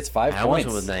Brandon gets 5 I points. almost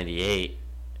went with 98.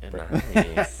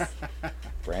 Nice.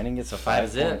 Brandon gets 5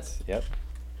 5 points. Yep.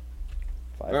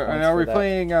 5 points. And are we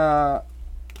playing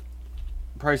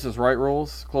Price is Right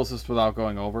rules, closest without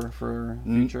going over for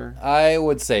future? I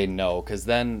would say no, because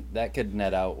then that could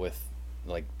net out with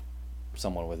like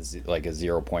someone with like a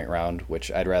 0 point round,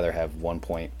 which I'd rather have 1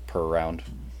 point per round.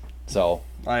 So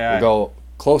we'll go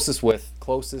closest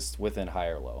within high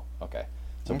or low. Okay.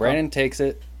 So Brandon takes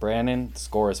it. Brandon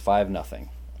score is 5-0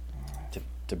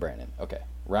 to Brandon. Okay.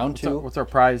 Round 2. What's our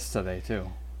prize today too?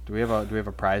 Do we have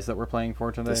a prize that we're playing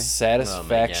for today? The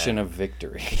satisfaction of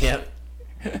victory. Yep.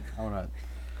 I want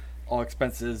all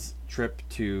expenses trip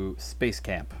to space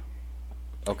camp.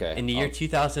 Okay. In the year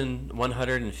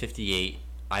 2158,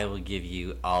 I will give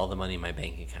you all the money in my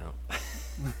bank account.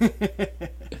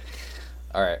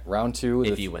 All right, round 2.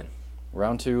 If you win.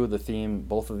 Round 2, the theme,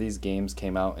 both of these games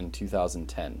came out in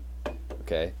 2010.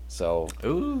 Okay, so...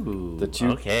 Ooh,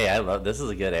 okay, I love, this is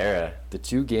a good era. The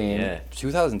two games...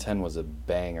 2010 was a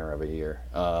banger of a year.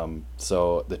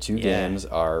 So the two games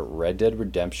are Red Dead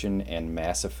Redemption and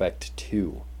Mass Effect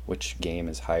 2. Which game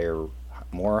is higher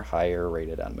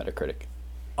rated on Metacritic?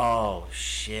 Oh,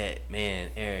 shit, man.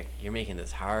 Eric, you're making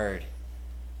this hard.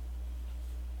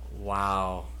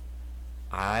 Wow.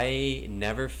 I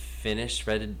never finished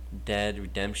Red Dead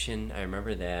Redemption. I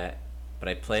remember that, but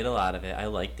I played a lot of it. I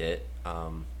liked it.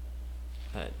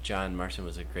 John Marston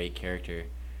was a great character.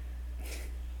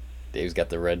 Dave's got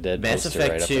the Red Dead Mass poster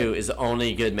Effect right 2 is the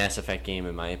only good Mass Effect game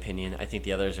in my opinion. I think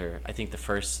the others are... I think the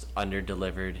first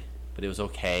under-delivered, but it was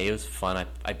okay. It was fun.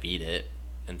 I beat it.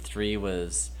 And 3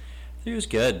 was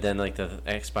good. Then like the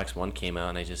Xbox One came out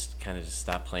and I just kind of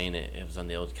stopped playing it. It was on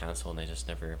the old console and I just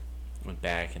never went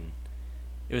back. And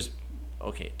it was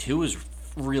okay. 2 was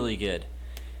really good.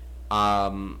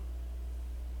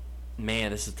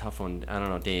 Man, this is a tough one. I don't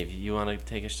know, Dave. You want to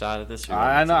take a shot at this?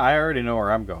 I know. I already know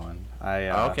where I'm going.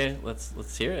 Okay,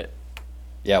 let's hear it.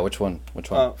 Yeah, which one?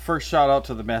 First, shout out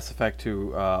to the Mass Effect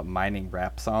 2 mining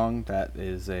rap song. That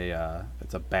is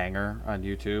it's a banger on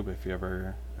YouTube. If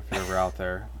you're ever out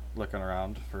there looking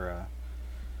around for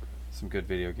some good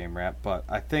video game rap, but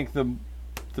I think the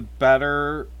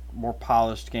better, more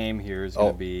polished game here is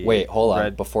going to be. Wait, hold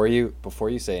on. Before you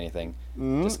say anything,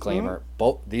 disclaimer: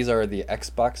 both these are the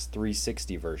Xbox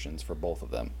 360 versions for both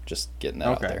of them. Just getting that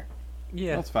out there.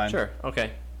 Yeah, that's fine. Sure.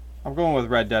 Okay. I'm going with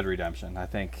Red Dead Redemption. I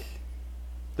think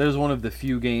that is one of the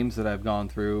few games that I've gone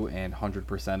through and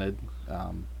 100%ed,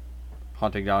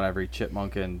 hunting down every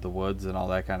chipmunk in the woods and all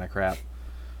that kind of crap.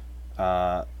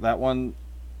 That one,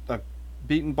 I've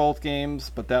beaten both games,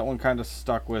 but that one kind of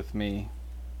stuck with me.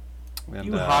 And,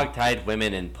 you hog-tied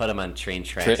women and put them on train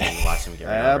tracks and watch them get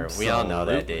run over. We all know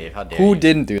that, Dave. How dare you? Who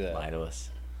didn't do that? Lie to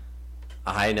us.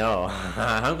 I know.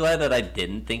 I'm glad that I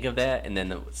didn't think of that, and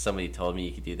then somebody told me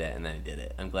you could do that, and then I did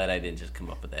it. I'm glad I didn't just come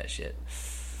up with that shit.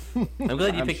 I'm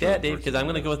glad you picked that, Dave, because I'm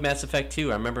going to go with Mass Effect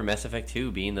 2. I remember Mass Effect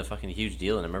 2 being the fucking huge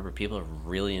deal, and I remember people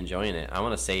really enjoying it. I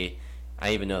want to say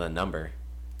I even know the number,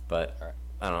 but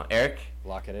I don't know. Eric?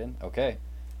 Lock it in. Okay.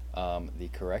 The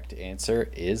correct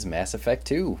answer is Mass Effect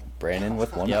 2. Brandon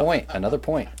with 1 point. Another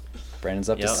point. Brandon's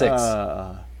up to 6.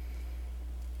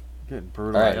 Getting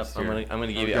brutalized. All right. I'm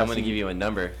gonna give you a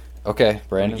number. Okay,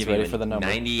 Brandon's ready for the number.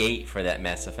 98 for that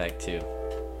Mass Effect 2.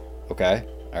 Okay.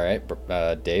 All right.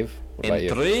 Dave, what about you?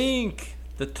 Drink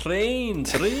the train.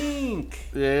 Drink.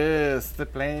 Yes, the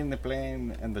plane,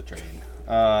 and the train.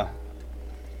 Am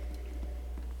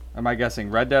I guessing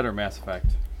Red Dead or Mass Effect?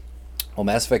 Well,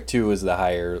 Mass Effect 2 is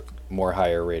the more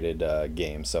higher rated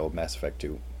game, so Mass Effect 2.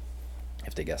 You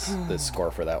have to guess the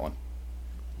score for that one.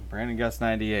 Brandon guessed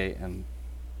 98, and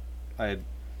I had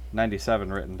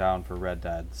 97 written down for Red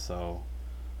Dead, so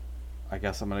I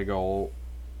guess I'm going to go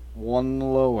one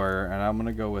lower, and I'm going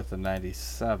to go with a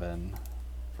 97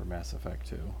 for Mass Effect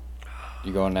 2.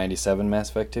 You going 97 Mass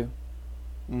Effect 2?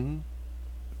 Mm-hmm.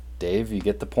 Dave, you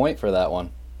get the point for that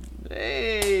one.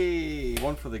 Hey!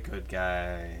 One for the good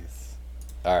guys.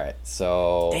 All right,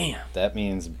 so that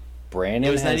means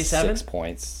Brandon has 97? 6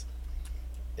 points.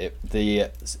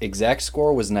 The exact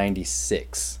score was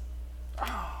 96.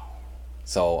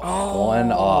 So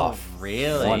one off.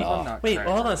 Really? One off. Wait,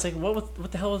 hold on a second.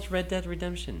 What the hell was Red Dead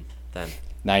Redemption then?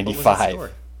 95.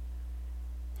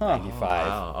 Huh. 95.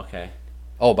 Wow. Okay.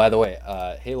 Oh, by the way,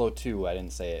 Halo 2, I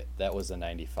didn't say it. That was a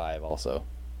 95 also.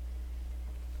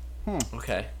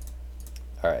 Okay.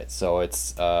 All right, so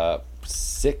it's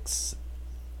 6.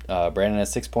 Brandon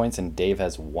has 6 points and Dave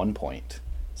has 1 point.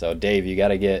 So Dave, you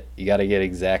gotta get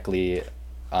exactly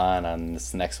on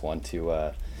this next one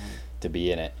to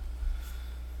be in it.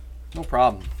 No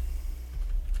problem.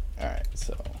 All right,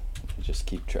 so just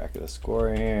keep track of the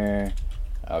score here.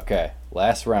 Okay,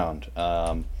 last round.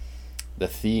 The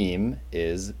theme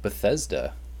is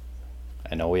Bethesda.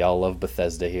 I know we all love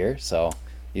Bethesda here, so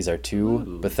these are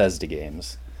 2 Bethesda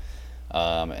games.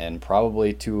 And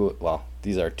probably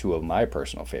these are 2 of my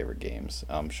personal favorite games.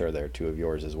 I'm sure they're 2 of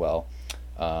yours as well.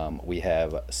 We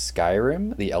have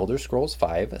Skyrim, The Elder Scrolls V,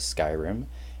 Skyrim,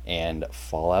 and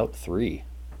Fallout 3.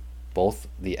 Both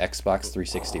the Xbox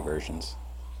 360 versions.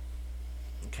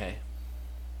 Okay.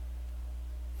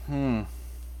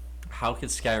 How could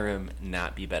Skyrim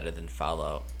not be better than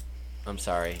Fallout? I'm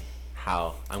sorry.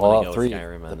 How? I'm Fallout gonna go 3, with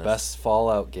Skyrim on the this. best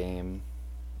Fallout game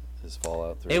is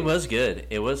Fallout 3. It was good.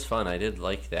 It was fun. I did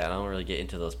like that. I don't really get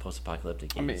into those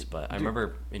post-apocalyptic games, but I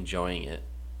remember enjoying it.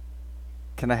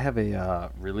 Can I have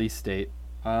a release date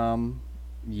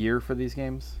year for these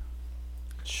games?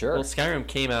 Sure. Well, Skyrim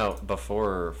came out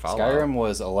before Fallout. Skyrim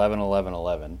was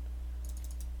 11/11/11.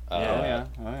 Yeah.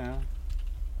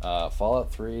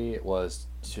 Fallout 3 was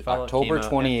Fallout October came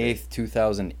out 28th,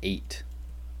 2008.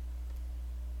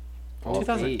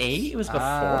 2008? It was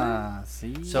before?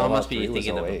 See? So I must be 3 was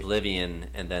thinking of 08. Oblivion,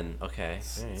 and then, okay.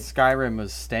 Right. Skyrim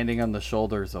was standing on the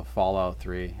shoulders of Fallout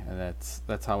 3, and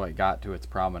that's how it got to its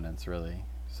prominence, really.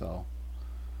 So,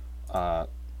 I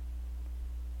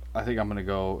think I'm going to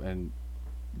go and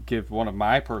give one of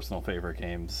my personal favorite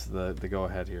games the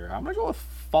go-ahead here. I'm going to go with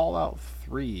Fallout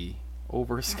 3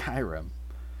 over Skyrim.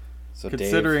 So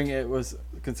considering Dave, it was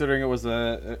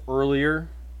earlier,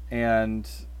 and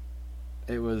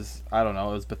it was, I don't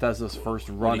know, it was Bethesda's first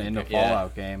run into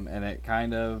Fallout game, and it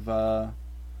kind of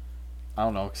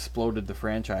exploded the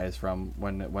franchise from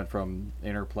when it went from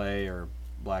Interplay or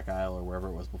Black Isle or wherever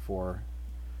it was before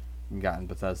and got in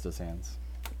Bethesda's hands.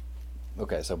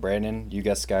 Okay, so Brandon, you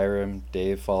got Skyrim.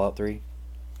 Dave, Fallout 3.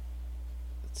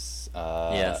 It's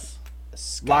Yes.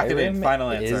 Skyrim Lock it in.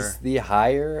 Final answer. Is the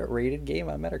higher rated game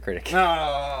on Metacritic.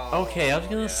 No. Okay, I was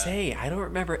gonna say, I don't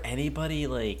remember anybody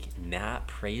not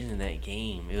praising that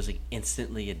game. It was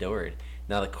instantly adored.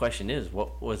 Now the question is,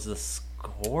 what was the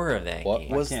score of that game? What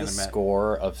was the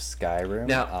score of Skyrim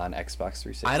on Xbox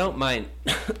 360? I don't mind.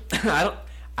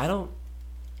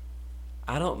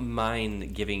 I don't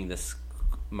mind giving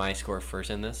my score first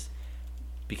in this,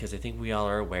 because I think we all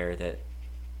are aware that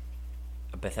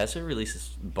Bethesda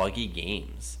releases buggy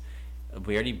games.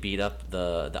 We already beat up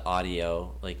the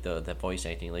audio, the voice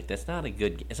acting. That's not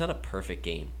it's not a perfect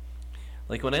game.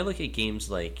 When I look at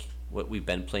games like what we've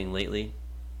been playing lately,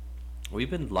 we've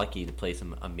been lucky to play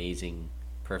some amazing,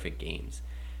 perfect games.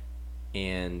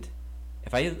 And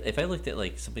if I looked at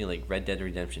something like Red Dead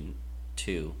Redemption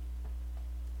 2,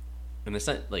 and it's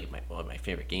not one of my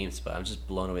favorite games, but I'm just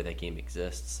blown away that game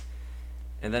exists.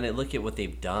 And then I look at what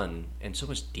they've done in so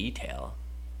much detail.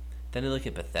 Then I look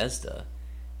at Bethesda,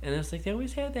 and it's they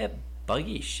always had that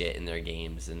buggy shit in their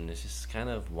games, and it's just kind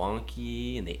of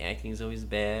wonky, and the acting's always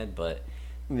bad, but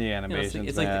the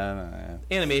animation's bad.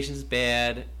 The animation's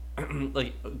bad.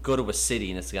 Go to a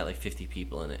city and it's got 50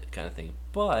 people in it, kind of thing.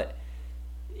 But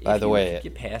by the way, if you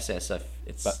get past that stuff,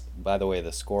 it's. By the way,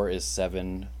 the score is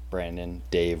 7. Brandon,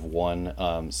 Dave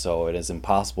 1. So it is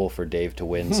impossible for Dave to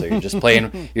win. So you're just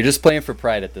playing. You're just playing for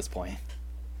pride at this point.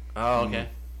 Oh, okay.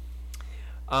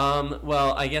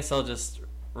 Well, I guess I'll just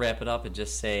wrap it up and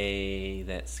just say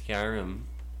that Skyrim,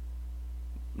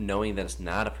 knowing that it's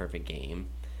not a perfect game,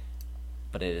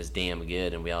 but it is damn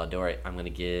good and we all adore it, I'm going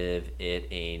to give it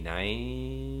a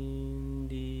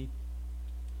 90.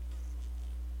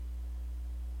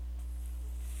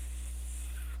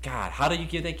 God, how do you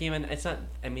give that game it's not,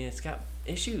 it's got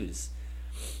issues.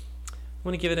 I'm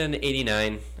going to give it an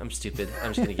 89. I'm stupid.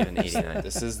 I'm just going to give it an 89.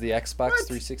 This is the Xbox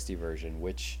 360 version,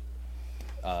 which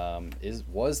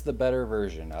was the better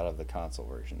version out of the console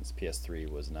versions.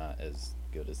 PS3 was not as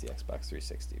good as the Xbox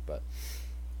 360, but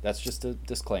that's just a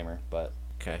disclaimer. But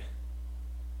okay,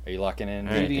 are you locking in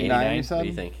 89? What do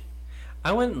you think?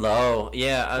 I went low.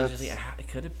 Yeah, I was just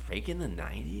could it break in the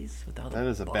 90s without that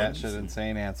is a batshit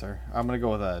insane answer. I'm gonna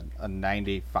go with a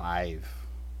 95.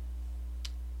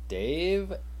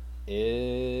 Dave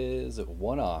is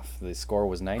one off. The score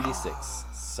was 96.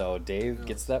 So Dave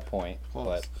gets that point,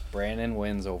 but Brandon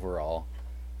wins overall.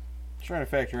 Trying to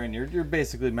factor in, you're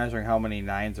basically measuring how many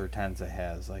 9s or 10s it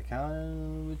has.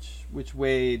 Which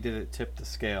way did it tip the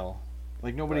scale?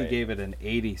 Nobody gave it an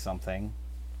 80 something.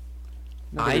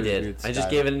 I did. I just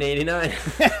gave it an 89.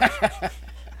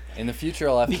 In the future,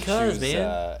 I'll have to choose.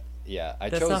 Man,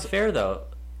 that's not fair though.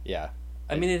 Yeah.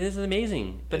 I mean, it is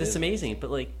amazing, but it's amazing.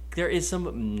 But like, there is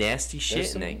some nasty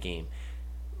shit in that game.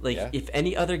 Like, if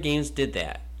any other games did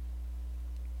that,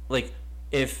 like,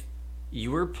 if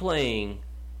you were playing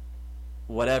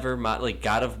whatever, like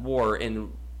God of War,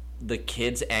 and the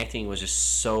kids' acting was just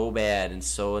so bad and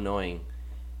so annoying,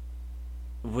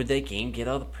 would that game get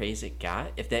all the praise it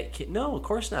got? If that kid, no, of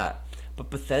course not. But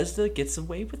Bethesda gets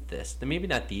away with this. Then maybe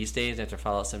not these days. After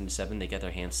Fallout 77, they got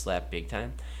their hands slapped big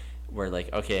time. Where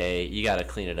like, okay, you got to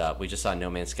clean it up. We just saw No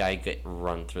Man's Sky get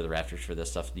run through the rafters for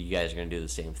this stuff. You guys are gonna do the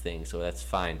same thing, so that's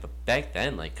fine. But back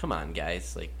then, like, come on,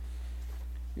 guys, like,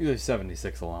 you leave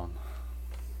 76 alone.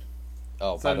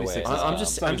 Oh, by the way, I'm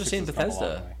just saying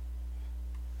Bethesda.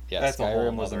 Yeah, that's Skyrim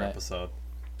a whole other episode.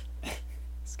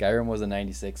 Skyrim was a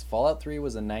 96. Fallout 3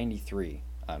 was a 93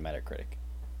 on Metacritic.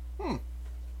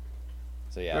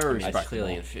 So yeah, it's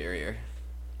clearly inferior.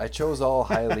 I chose all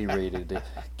highly rated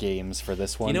games for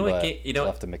this one. You know what? We'll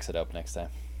have to mix it up next time.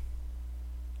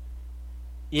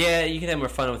 Yeah, you can have more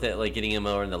fun with it, like getting them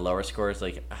over in the lower scores.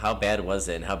 Like, how bad was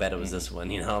it, and how bad was this one?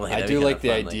 You know, like, I do like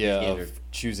the idea of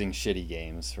choosing shitty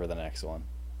games for the next one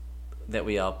that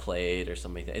we all played or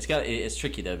something like that. It's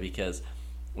tricky though, because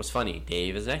what's funny,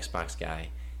 Dave is an Xbox guy,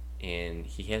 and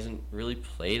he hasn't really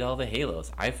played all the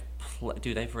Halos. I've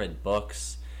read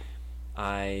books.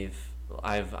 I'm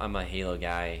a Halo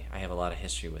guy. I have a lot of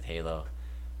history with Halo.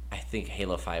 I think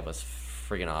Halo 5 was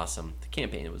friggin' awesome. The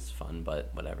campaign was fun, but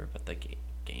whatever. But the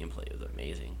gameplay was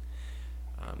amazing.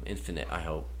 Infinite, I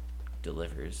hope,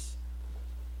 delivers.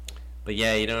 But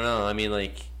yeah, you don't know. I mean,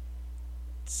 like,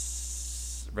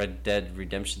 Red Dead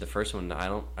Redemption, the first one, I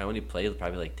only played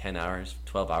probably like 10 hours,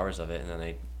 12 hours of it, and then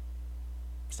I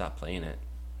stopped playing it.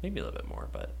 Maybe a little bit more,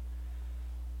 but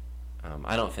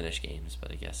I don't finish games,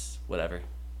 but I guess whatever.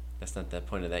 That's not the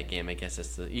point of that game. I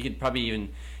guess you could probably even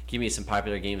give me some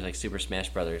popular games like Super Smash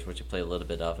Brothers, which I play a little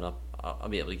bit of, and I'll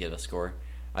be able to give a score.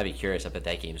 I'd be curious. I bet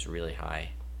that game's really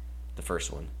high. The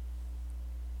first one.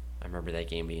 I remember that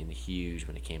game being huge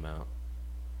when it came out.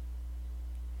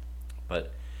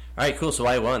 But all right, cool. So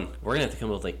I won. We're gonna have to come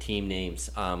up with like team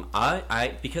names.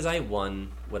 Because I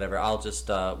won. Whatever. I'll just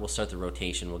we'll start the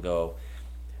rotation. We'll go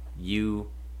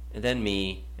you, and then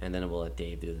me, and then we'll let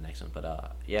Dave do the next one.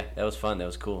 But yeah, that was fun. That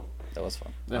was cool. That was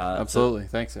fun. Yeah, absolutely.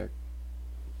 Thanks, Eric.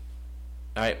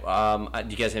 All right. Do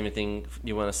you guys have anything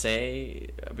you want to say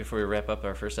before we wrap up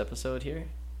our first episode here?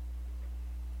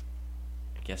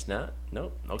 I guess not.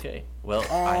 Nope. Okay. Well,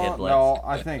 I had left. No,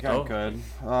 I think I'm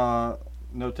good.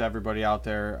 Note to everybody out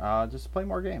there: just play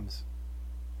more games.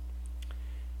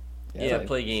 Yeah,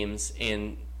 play games.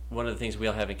 And one of the things we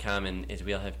all have in common is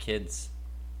we all have kids.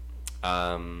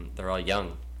 They're all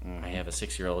young. I have a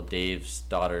 6-year-old. Dave's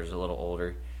daughter's a little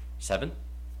older. 7,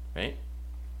 right?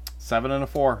 7 and a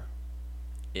 4.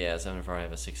 Yeah, 7 and 4. I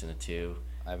have a 6 and a 2.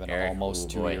 I have an almost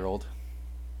 2-year-old.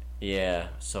 Yeah,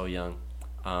 so young.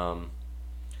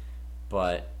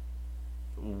 But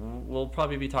we'll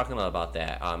probably be talking a lot about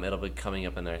that. It'll be coming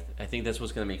up in there. I think that's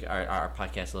what's going to make our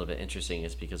podcast a little bit interesting,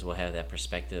 is because we'll have that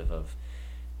perspective of,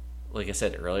 like I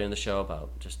said earlier in the show,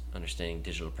 about just understanding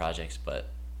digital projects, but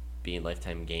being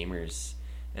lifetime gamers,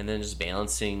 and then just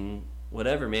balancing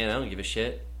whatever, man. I don't give a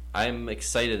shit. I'm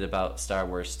excited about Star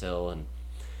Wars still, and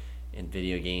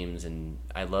video games, and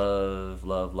I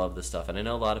love this stuff, and I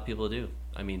know a lot of people do.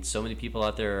 I mean, so many people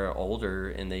out there are older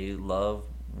and they love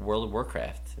World of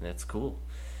Warcraft, and that's cool.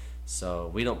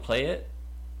 So we don't play it,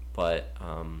 but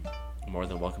more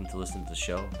than welcome to listen to the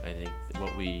show. I think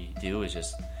what we do is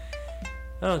just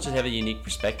have a unique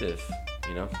perspective,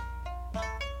 you know,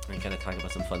 and kind of talk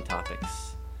about some fun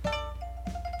topics.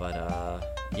 But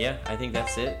yeah, I think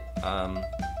that's it.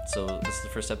 So this is the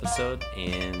first episode,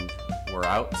 and we're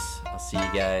out. I'll see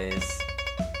you guys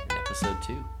in episode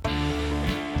 2.